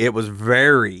it was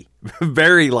very,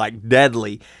 very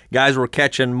deadly. Guys were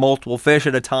catching multiple fish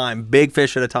at a time, big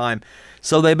fish at a time.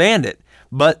 So they banned it.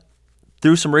 But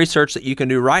through some research that you can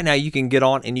do right now, you can get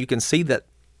on and you can see that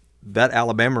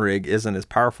Alabama rig isn't as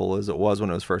powerful as it was when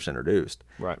it was first introduced.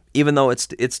 Right. Even though it's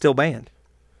still banned.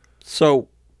 So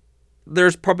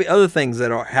there's probably other things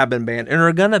that have been banned and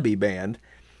are going to be banned.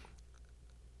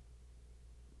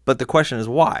 But the question is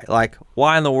why?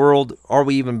 Why in the world are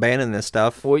we even banning this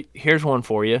stuff? Well, here's one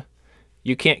for you.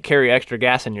 You can't carry extra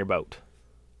gas in your boat.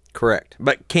 Correct.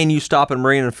 But can you stop and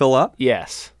marine and fill up?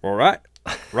 Yes. All right.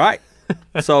 Right.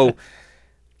 So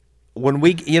when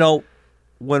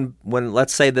when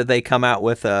let's say that they come out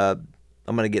with I'm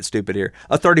going to get stupid here,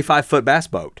 a 35-foot bass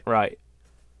boat. Right.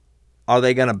 Are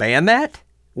they going to ban that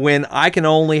when I can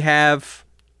only have,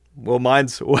 well,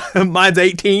 mine's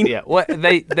 18? Yeah. What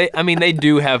they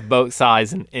do have boat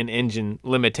size and engine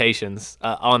limitations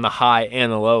on the high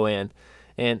and the low end.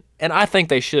 And I think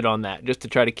they should on that, just to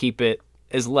try to keep it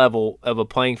as level of a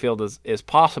playing field as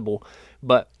possible.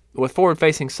 But with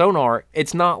forward-facing sonar,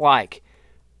 it's not like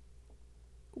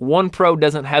one pro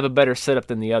doesn't have a better setup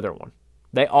than the other one.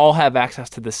 They all have access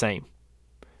to the same.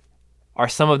 Are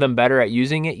some of them better at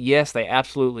using it? Yes, they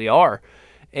absolutely are.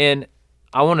 And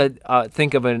I want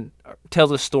to tell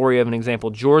the story of an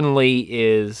example. Jordan Lee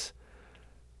is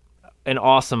an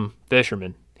awesome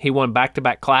fisherman. He won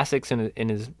back-to-back classics in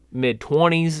his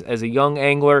mid-20s as a young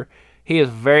angler. He is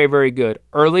very, very good.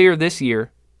 Earlier this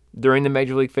year, during the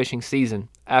Major League Fishing season,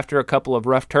 after a couple of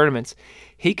rough tournaments,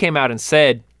 he came out and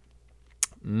said,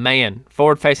 man,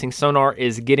 forward-facing sonar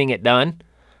is getting it done.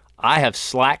 I have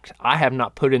slacked. I have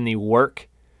not put in the work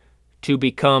to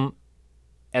become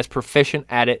as proficient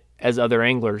at it as other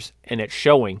anglers, and it's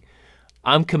showing.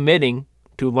 I'm committing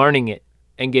to learning it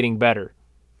and getting better.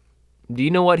 Do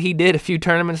you know what he did a few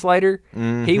tournaments later?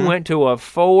 Mm-hmm. He went to a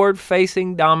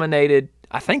forward-facing dominated,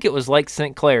 I think it was Lake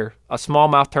St. Clair, a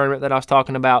smallmouth tournament that I was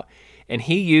talking about, and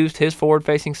he used his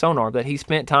forward-facing sonar that he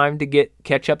spent time to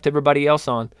catch up to everybody else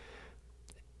on,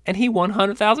 and he won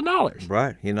 $100,000.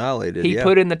 Right, he annihilated. He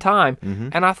put in the time,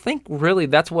 and I think really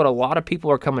that's what a lot of people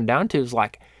are coming down to is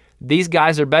these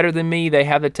guys are better than me, they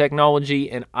have the technology,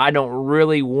 and I don't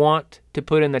really want to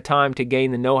put in the time to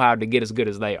gain the know-how to get as good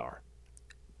as they are.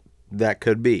 That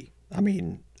could be. I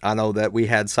mean, I know that we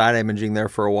had side imaging there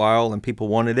for a while, and people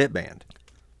wanted it banned.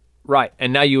 Right,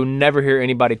 and now you'll never hear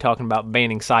anybody talking about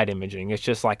banning side imaging. It's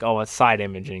just it's side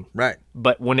imaging. Right.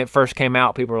 But when it first came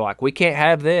out, people were like, we can't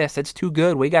have this. It's too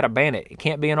good. We got to ban it. It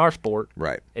can't be in our sport.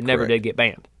 Right. It never did get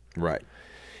banned. Right.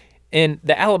 And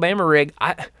the Alabama rig,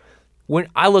 when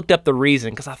I looked up the reason,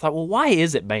 because I thought, well, why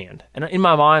is it banned? And in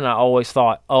my mind, I always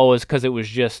thought, it's because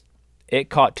it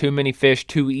caught too many fish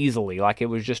too easily. It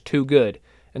was just too good.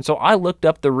 And so I looked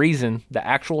up the reason, the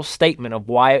actual statement of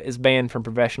why it is banned from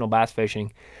professional bass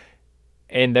fishing.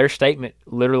 And their statement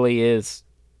literally is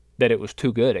that it was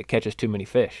too good. It catches too many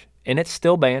fish. And it's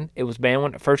still banned. It was banned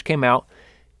when it first came out.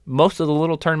 Most of the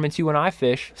little tournaments you and I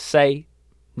fish say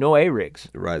no A-rigs.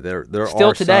 Right. There still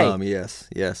are today. Some,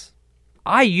 yes.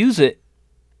 I use it,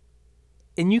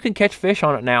 and you can catch fish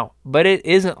on it now, but it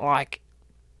isn't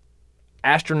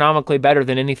astronomically better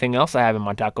than anything else I have in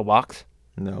my tackle box.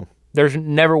 No. There's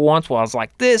never once where I was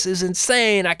like, this is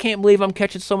insane. I can't believe I'm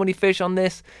catching so many fish on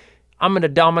this. I'm going to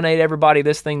dominate everybody.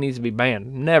 This thing needs to be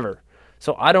banned. Never.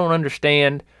 So I don't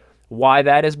understand why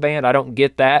that is banned. I don't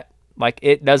get that.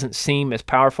 It doesn't seem as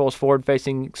powerful as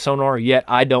forward-facing sonar, yet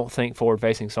I don't think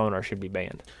forward-facing sonar should be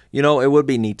banned. It would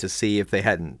be neat to see if they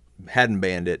hadn't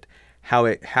banned it, how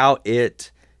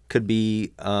it could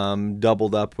be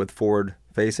doubled up with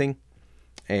forward-facing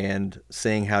and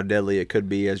seeing how deadly it could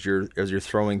be as you're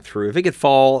throwing through. If it could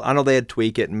fall, I know they'd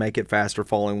tweak it and make it faster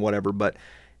falling, whatever, but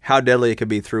how deadly it could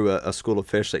be through a school of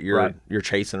fish that you're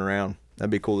chasing around.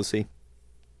 That'd be cool to see.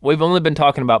 We've only been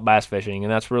talking about bass fishing,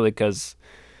 and that's really because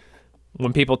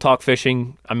when people talk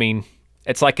fishing, I mean,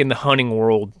 it's like in the hunting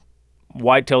world,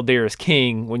 whitetail deer is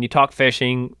king. When you talk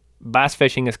fishing, bass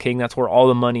fishing is king. That's where all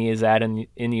the money is at in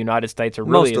the United States, or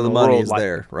really most of in the world. money is Like,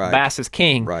 there, right? Bass is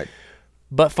king. Right.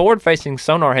 But forward-facing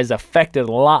sonar has affected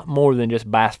a lot more than just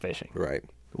bass fishing. Right.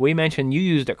 We mentioned you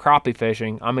used it crappie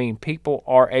fishing. I mean, people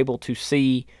are able to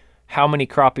see how many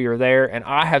crappie are there, and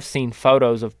I have seen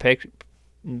photos of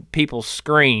people's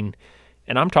screen,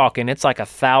 and I'm talking it's like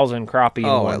 1,000 crappie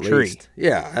in one tree. Least.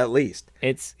 Yeah, at least.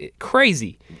 It's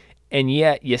crazy, and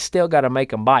yet you still got to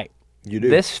make them bite. You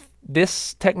do.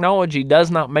 This technology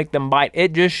does not make them bite.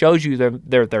 It just shows you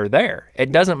they're there.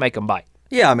 It doesn't make them bite.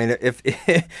 Yeah, I mean,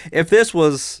 if this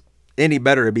was any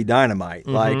better, it'd be dynamite.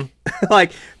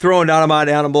 Like throwing dynamite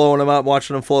down and blowing them up,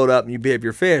 watching them float up, and you bit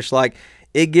your fish. Like,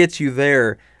 it gets you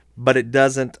there, but it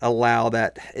doesn't allow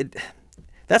that.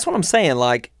 That's what I'm saying.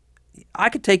 Like, I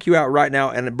could take you out right now,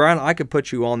 and Brian, I could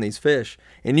put you on these fish,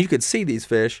 and you could see these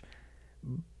fish,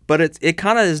 but it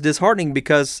kind of is disheartening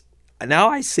because now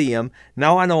I see them,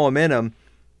 now I know I'm in them,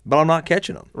 but I'm not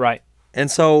catching them. Right. And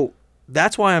so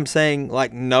that's why I'm saying,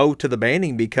 like, no to the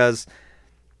banning, because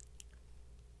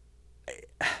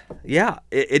yeah,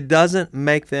 it doesn't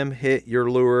make them hit your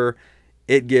lure.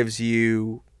 It gives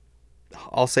you,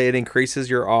 I'll say, it increases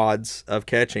your odds of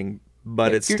catching,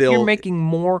 but it's still, you're making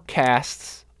more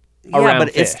casts around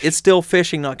but fish. it's still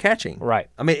fishing, not catching. Right.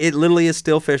 I mean, it literally is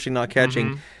still fishing, not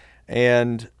catching.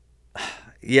 And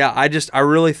yeah, I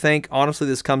really think, honestly,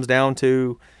 this comes down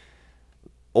to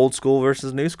old school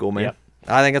versus new school, man. Yep.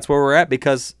 I think that's where we're at,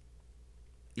 because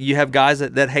you have guys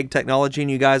that hate technology, and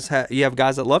you have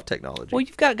guys that love technology. Well,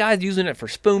 you've got guys using it for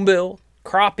spoonbill,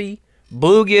 crappie,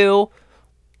 bluegill,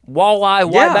 walleye,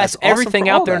 white bass, everything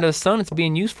out there under the sun it's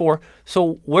being used for.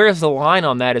 So where's the line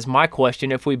on that is my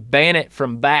question. If we ban it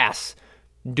from bass,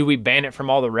 do we ban it from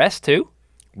all the rest too?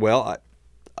 Well,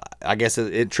 I guess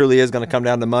it truly is going to come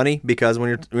down to money, because when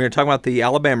you're talking about the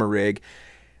Alabama rig,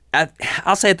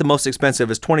 I'll say at the most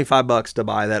expensive is $25 to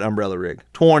buy that umbrella rig.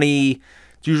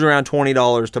 It's usually around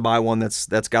 $20 to buy one that's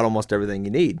got almost everything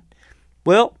you need.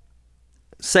 Well,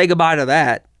 say goodbye to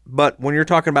that. But when you're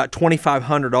talking about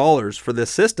 $2,500 for this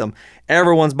system,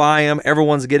 everyone's buying them,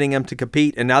 everyone's getting them to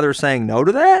compete, and now they're saying no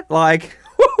to that? Like,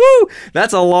 woohoo!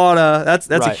 That's a lot of that's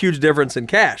right. A huge difference in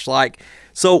cash. Like,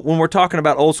 so when we're talking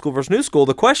about old school versus new school,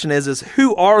 the question is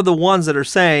who are the ones that are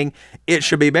saying it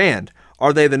should be banned?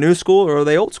 Are they the new school or are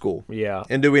they old school? Yeah.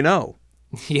 And do we know?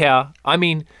 Yeah. I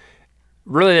mean,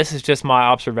 really, this is just my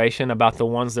observation about the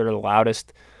ones that are the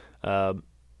loudest.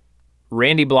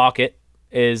 Randy Blockett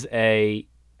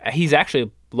he's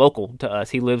actually local to us.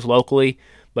 He lives locally,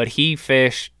 but he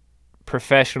fished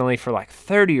professionally for like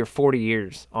 30 or 40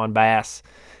 years on bass.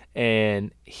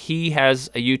 And he has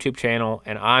a YouTube channel,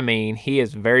 and I mean, he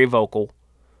is very vocal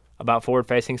about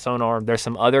forward-facing sonar. There's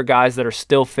some other guys that are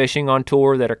still fishing on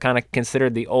tour that are kind of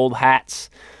considered the old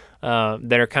hats,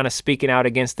 that are kind of speaking out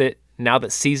against it now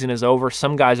that season is over.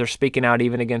 Some guys are speaking out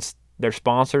even against their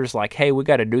sponsors, like, hey, we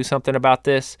got to do something about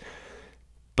this.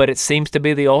 But it seems to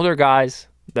be the older guys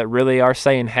that really are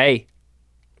saying, hey,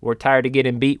 we're tired of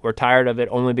getting beat. We're tired of it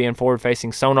only being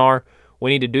forward-facing sonar. We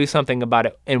need to do something about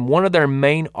it. And one of their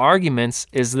main arguments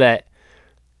is that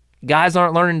guys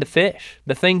aren't learning to fish.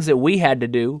 The things that we had to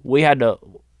do, we had to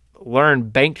learn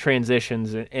bank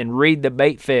transitions and read the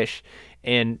bait fish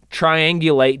and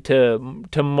triangulate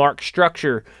to mark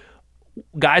structure.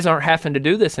 Guys aren't having to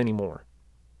do this anymore.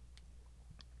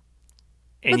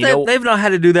 And they've not had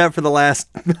to do that for the last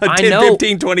 10,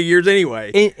 15, 20 years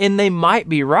anyway. And they might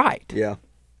be right. Yeah.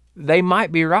 They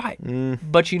might be right.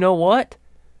 But you know what?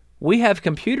 We have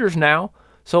computers now,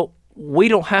 so we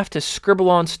don't have to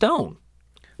scribble on stone.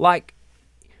 Like,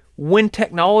 when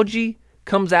technology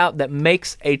comes out that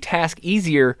makes a task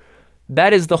easier,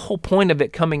 that is the whole point of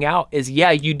it coming out is, yeah,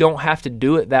 you don't have to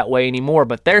do it that way anymore.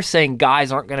 But they're saying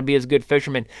guys aren't going to be as good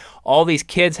fishermen. All these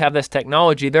kids have this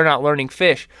technology. They're not learning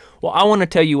fish. Well, I want to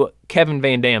tell you what Kevin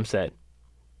Van Dam said.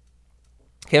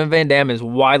 Kevin Van Dam is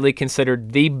widely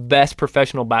considered the best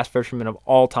professional bass fisherman of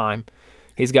all time.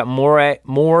 He's got more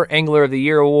Angler of the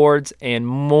Year awards and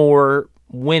more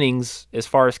winnings as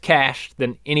far as cash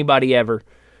than anybody ever.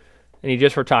 And he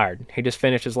just retired. He just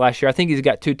finished his last year. I think he's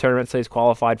got 2 tournaments that he's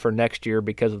qualified for next year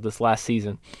because of this last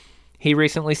season. He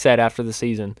recently said after the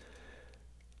season,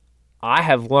 I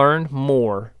have learned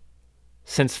more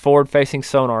since forward-facing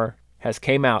sonar has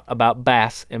came out about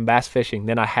bass and bass fishing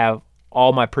than I have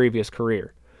all my previous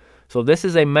career. So this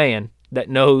is a man that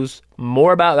knows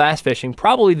more about bass fishing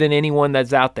probably than anyone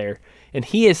that's out there. And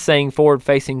he is saying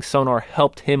forward-facing sonar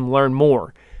helped him learn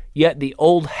more. Yet the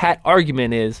old hat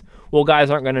argument is, well, guys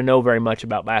aren't going to know very much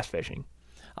about bass fishing.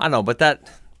 I know, but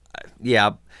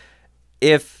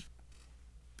if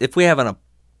we have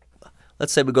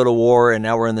let's say we go to war and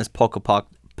now we're in this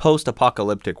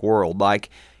post-apocalyptic world, like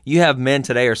you have men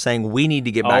today are saying we need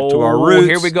to get back to our roots.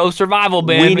 Here we go, survival,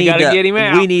 Ben. We got to get him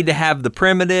out. We need to have the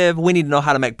primitive. We need to know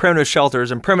how to make primitive shelters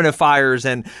and primitive fires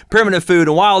and primitive food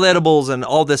and wild edibles and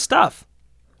all this stuff.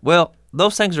 Well,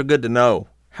 those things are good to know.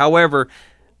 However,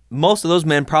 most of those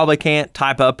men probably can't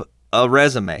type up a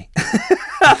resume.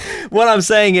 What I'm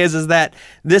saying is that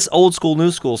this old school, new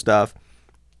school stuff,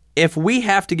 if we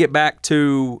have to get back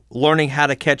to learning how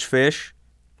to catch fish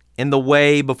in the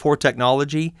way before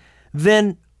technology,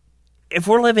 then if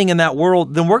we're living in that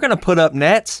world, then we're going to put up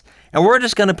nets and we're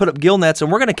just going to put up gill nets and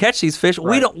we're going to catch these fish.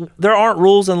 Right. There aren't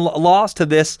rules and laws to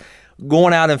this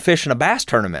going out and fishing a bass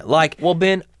tournament. Well,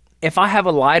 Ben, if I have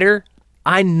a lighter,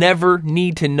 I never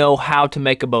need to know how to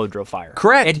make a bow drill fire.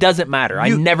 Correct. It doesn't matter. I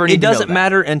never need to know that. It doesn't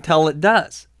matter until it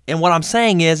does. And what I'm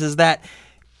saying is that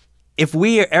if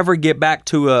we ever get back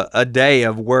to a day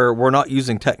of where we're not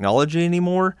using technology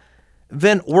anymore,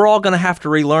 then we're all going to have to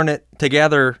relearn it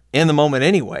together in the moment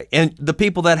anyway. And the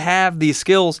people that have these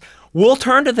skills, we'll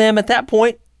turn to them at that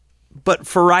point. But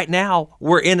for right now,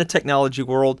 we're in a technology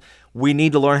world. We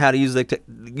need to learn how to use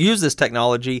this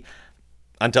technology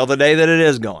until the day that it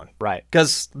is gone. Right.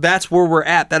 Because that's where we're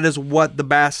at. That is what the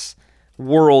bass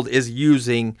world is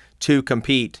using to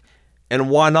compete. And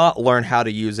why not learn how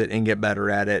to use it and get better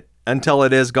at it until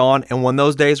it is gone? And when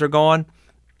those days are gone,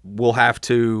 we'll have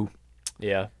to...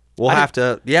 Yeah.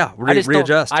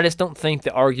 Readjust. I just don't think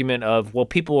the argument of, well,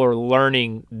 people are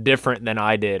learning different than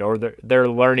I did, or they're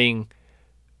learning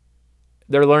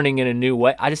in a new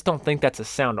way. I just don't think that's a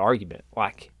sound argument.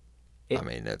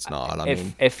 It's not.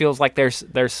 It feels like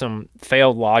there's some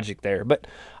failed logic there. But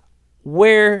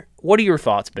what are your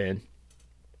thoughts, Ben?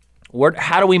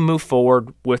 How do we move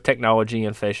forward with technology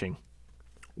and fishing?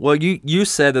 Well, you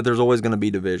said that there's always going to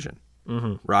be division,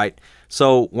 right?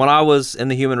 So when I was in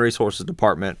the human resources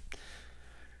department,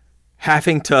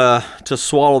 having to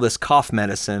swallow this cough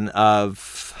medicine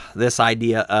of this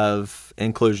idea of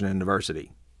inclusion and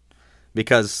diversity,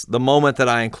 because the moment that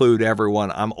I include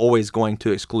everyone, I'm always going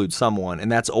to exclude someone,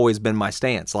 and that's always been my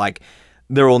stance. Like,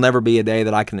 there will never be a day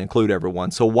that I can include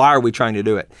everyone. So why are we trying to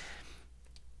do it?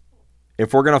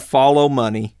 If we're going to follow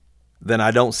money, then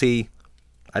I don't see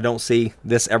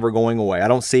this ever going away. I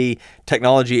don't see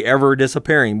technology ever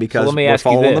disappearing because we're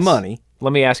following the money.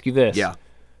 Let me ask you this. Yeah.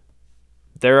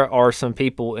 There are some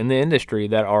people in the industry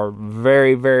that are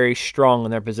very, very strong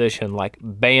in their position, like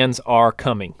bans are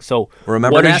coming. So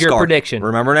what is your prediction?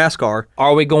 Remember NASCAR.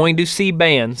 Are we going to see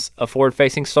bans of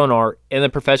forward-facing sonar in the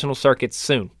professional circuits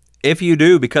soon? If you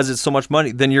do, because it's so much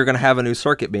money, then you're going to have a new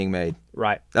circuit being made.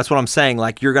 Right. That's what I'm saying.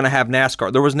 Like, you're going to have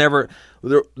NASCAR.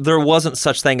 There wasn't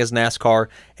such thing as NASCAR,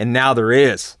 and now there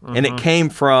is. And it came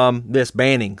from this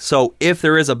banning. So if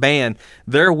there is a ban,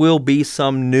 there will be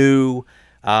some new,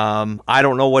 I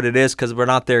don't know what it is because we're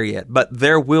not there yet, but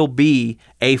there will be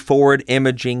a forward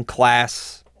imaging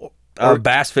class of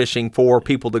bass fishing for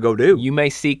people to go do. You may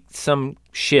see some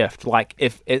shift. Like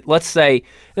let's say,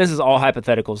 this is all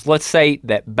hypotheticals. Let's say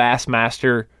that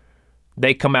Bassmaster,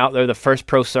 they come out, they're the first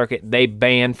pro circuit, they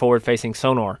ban forward-facing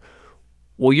sonar.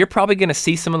 Well, you're probably going to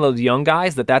see some of those young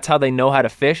guys that's how they know how to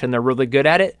fish and they're really good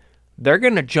at it. They're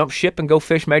going to jump ship and go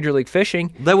fish Major League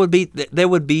Fishing. They would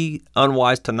be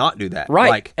unwise to not do that.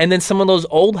 Right. And then some of those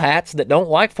old hats that don't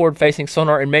like forward-facing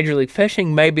sonar in Major League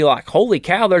Fishing may be like, holy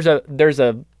cow, there's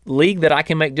a league that I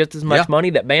can make just as much money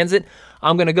that bans it.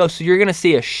 I'm going to go. So you're going to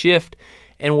see a shift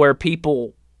in where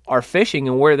people are fishing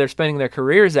and where they're spending their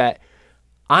careers at.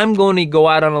 I'm going to go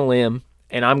out on a limb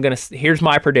and here's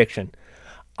my prediction.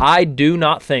 I do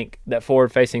not think that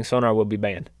forward-facing sonar will be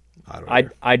banned.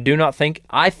 I do not think.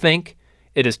 I think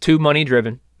it is too money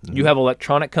driven. You have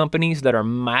electronic companies that are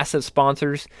massive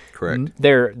sponsors. Correct.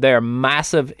 They're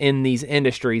massive in these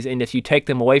industries, and if you take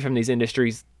them away from these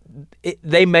industries,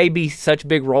 they may be such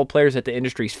big role players that the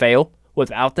industries fail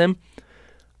without them.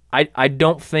 I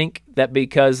don't think that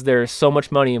because there's so much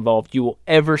money involved, you will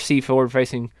ever see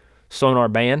forward-facing sonar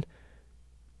banned.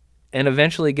 And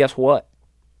eventually, guess what?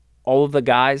 All of the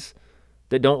guys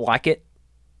that don't like it,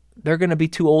 they're going to be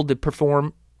too old to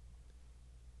perform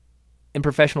in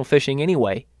professional fishing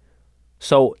anyway.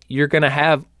 So you're going to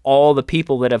have all the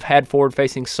people that have had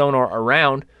forward-facing sonar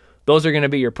around. Those are going to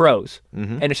be your pros.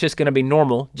 And it's just going to be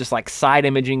normal, just like side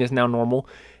imaging is now normal.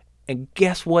 And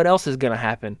guess what else is going to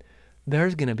happen?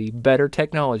 there's going to be better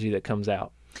technology that comes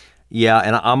out. Yeah,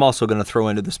 and I'm also going to throw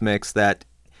into this mix that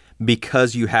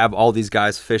because you have all these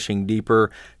guys fishing deeper,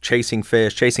 chasing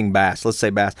fish, chasing bass, let's say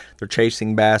bass, they're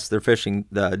chasing bass, they're fishing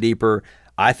deeper,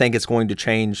 I think it's going to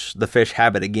change the fish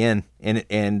habit again,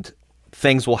 and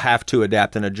things will have to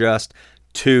adapt and adjust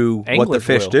to Anglers what the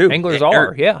fish will. do. Anglers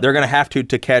are, yeah. They're going to have to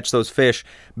catch those fish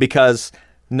because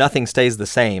nothing stays the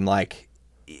same. Like,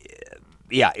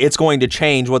 yeah, it's going to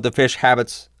change what the fish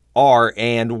habits are,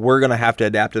 and we're going to have to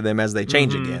adapt to them as they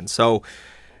change again. So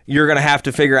you're going to have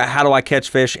to figure out, how do I catch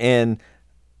fish in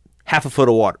half a foot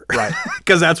of water? Right.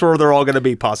 Because that's where they're all going to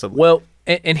be possibly. Well,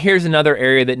 and here's another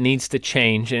area that needs to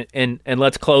change, and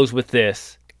let's close with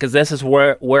this, because this is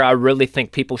where I really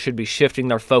think people should be shifting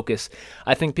their focus.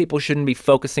 I think people shouldn't be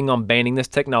focusing on banning this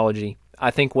technology.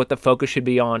 I think what the focus should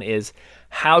be on is,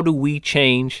 how do we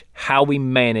change how we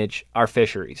manage our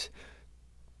fisheries?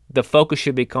 The focus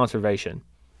should be conservation.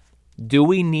 Do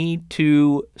we need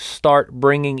to start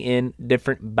bringing in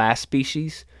different bass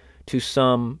species to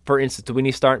some, for instance, do we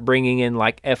need to start bringing in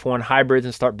like F1 hybrids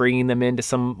and start bringing them into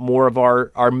some more of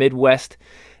our Midwest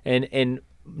and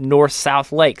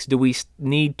north-south lakes? Do we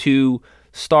need to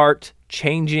start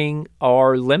changing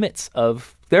our limits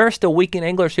of, there are still weekend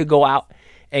anglers who go out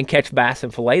and catch bass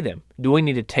and fillet them. Do we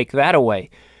need to take that away?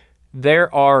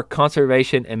 There are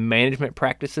conservation and management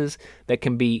practices that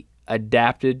can be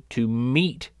adapted to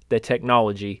meet the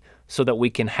technology so that we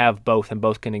can have both and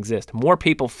both can exist. More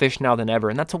people fish now than ever,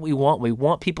 and that's what we want. We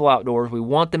want people outdoors. We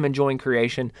want them enjoying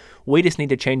creation. We just need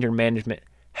to change our management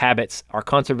habits, our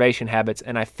conservation habits,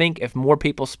 and I think if more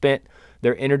people spent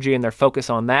their energy and their focus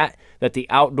on that the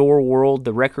outdoor world,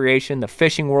 the recreation, the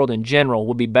fishing world in general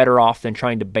would be better off than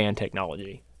trying to ban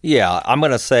technology. Yeah, I'm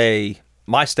going to say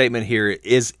my statement here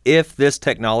is, if this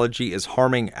technology is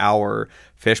harming our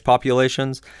fish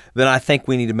populations, then I think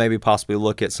we need to maybe possibly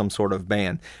look at some sort of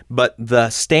ban. But the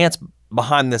stance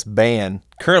behind this ban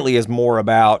currently is more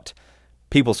about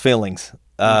people's feelings,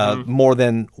 more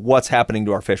than what's happening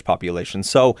to our fish population.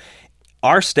 So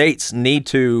our states need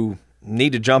to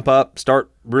jump up,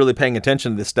 start really paying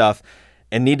attention to this stuff,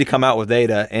 and need to come out with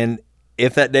data. And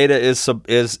if that data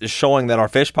is showing that our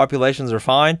fish populations are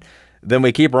fine, then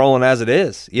we keep rolling as it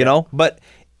is, you know? But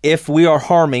if we are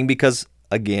harming, because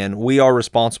again, we are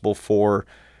responsible for,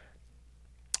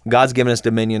 God's given us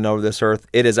dominion over this earth,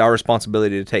 it is our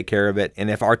responsibility to take care of it. And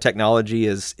if our technology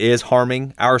is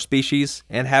harming our species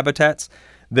and habitats,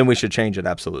 then we should change it,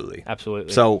 absolutely.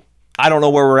 Absolutely. So I don't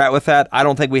know where we're at with that. I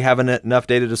don't think we have enough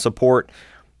data to support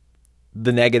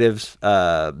the negatives,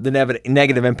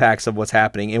 negative impacts of what's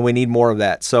happening, and we need more of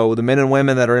that. So the men and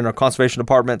women that are in our conservation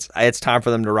departments, it's time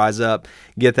for them to rise up,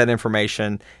 get that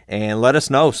information, and let us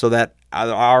know so that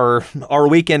our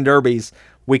weekend derbies,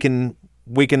 we can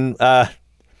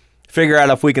figure out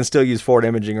if we can still use forward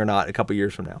imaging or not a couple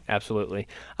years from now. Absolutely.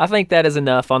 I think that is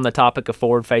enough on the topic of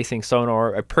forward-facing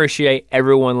sonar. Appreciate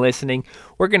everyone listening.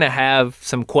 We're going to have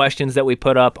some questions that we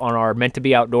put up on our Meant to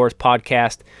Be Outdoors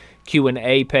podcast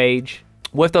Q&A page.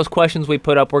 With those questions we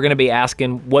put up, we're going to be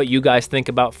asking what you guys think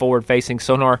about forward-facing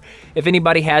sonar. If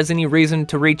anybody has any reason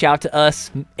to reach out to us,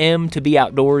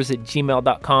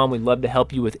 mtobioutdoors@gmail.com. We'd love to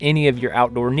help you with any of your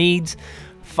outdoor needs.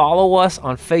 Follow us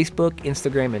on Facebook,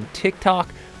 Instagram, and TikTok.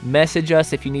 Message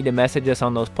us if you need to message us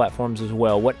on those platforms as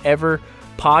well. Whatever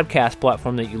podcast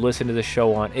platform that you listen to the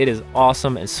show on, it is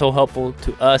awesome and so helpful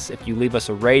to us if you leave us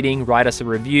a rating, write us a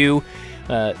review,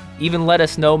 even let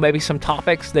us know maybe some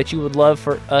topics that you would love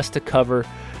for us to cover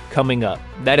coming up.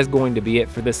 That is going to be it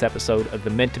for this episode of the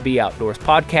Meant to Be Outdoors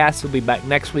podcast. We'll be back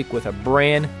next week with a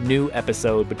brand new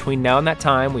episode. Between now and that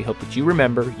time, we hope that you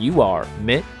remember you are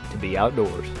meant to be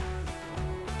outdoors.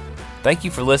 Thank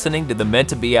you for listening to the Meant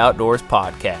to Be Outdoors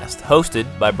podcast, hosted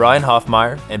by Brian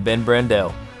Hoffmeyer and Ben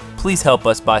Brandell. Please help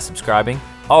us by subscribing.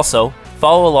 Also,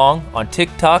 follow along on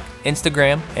TikTok,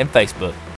 Instagram, and Facebook.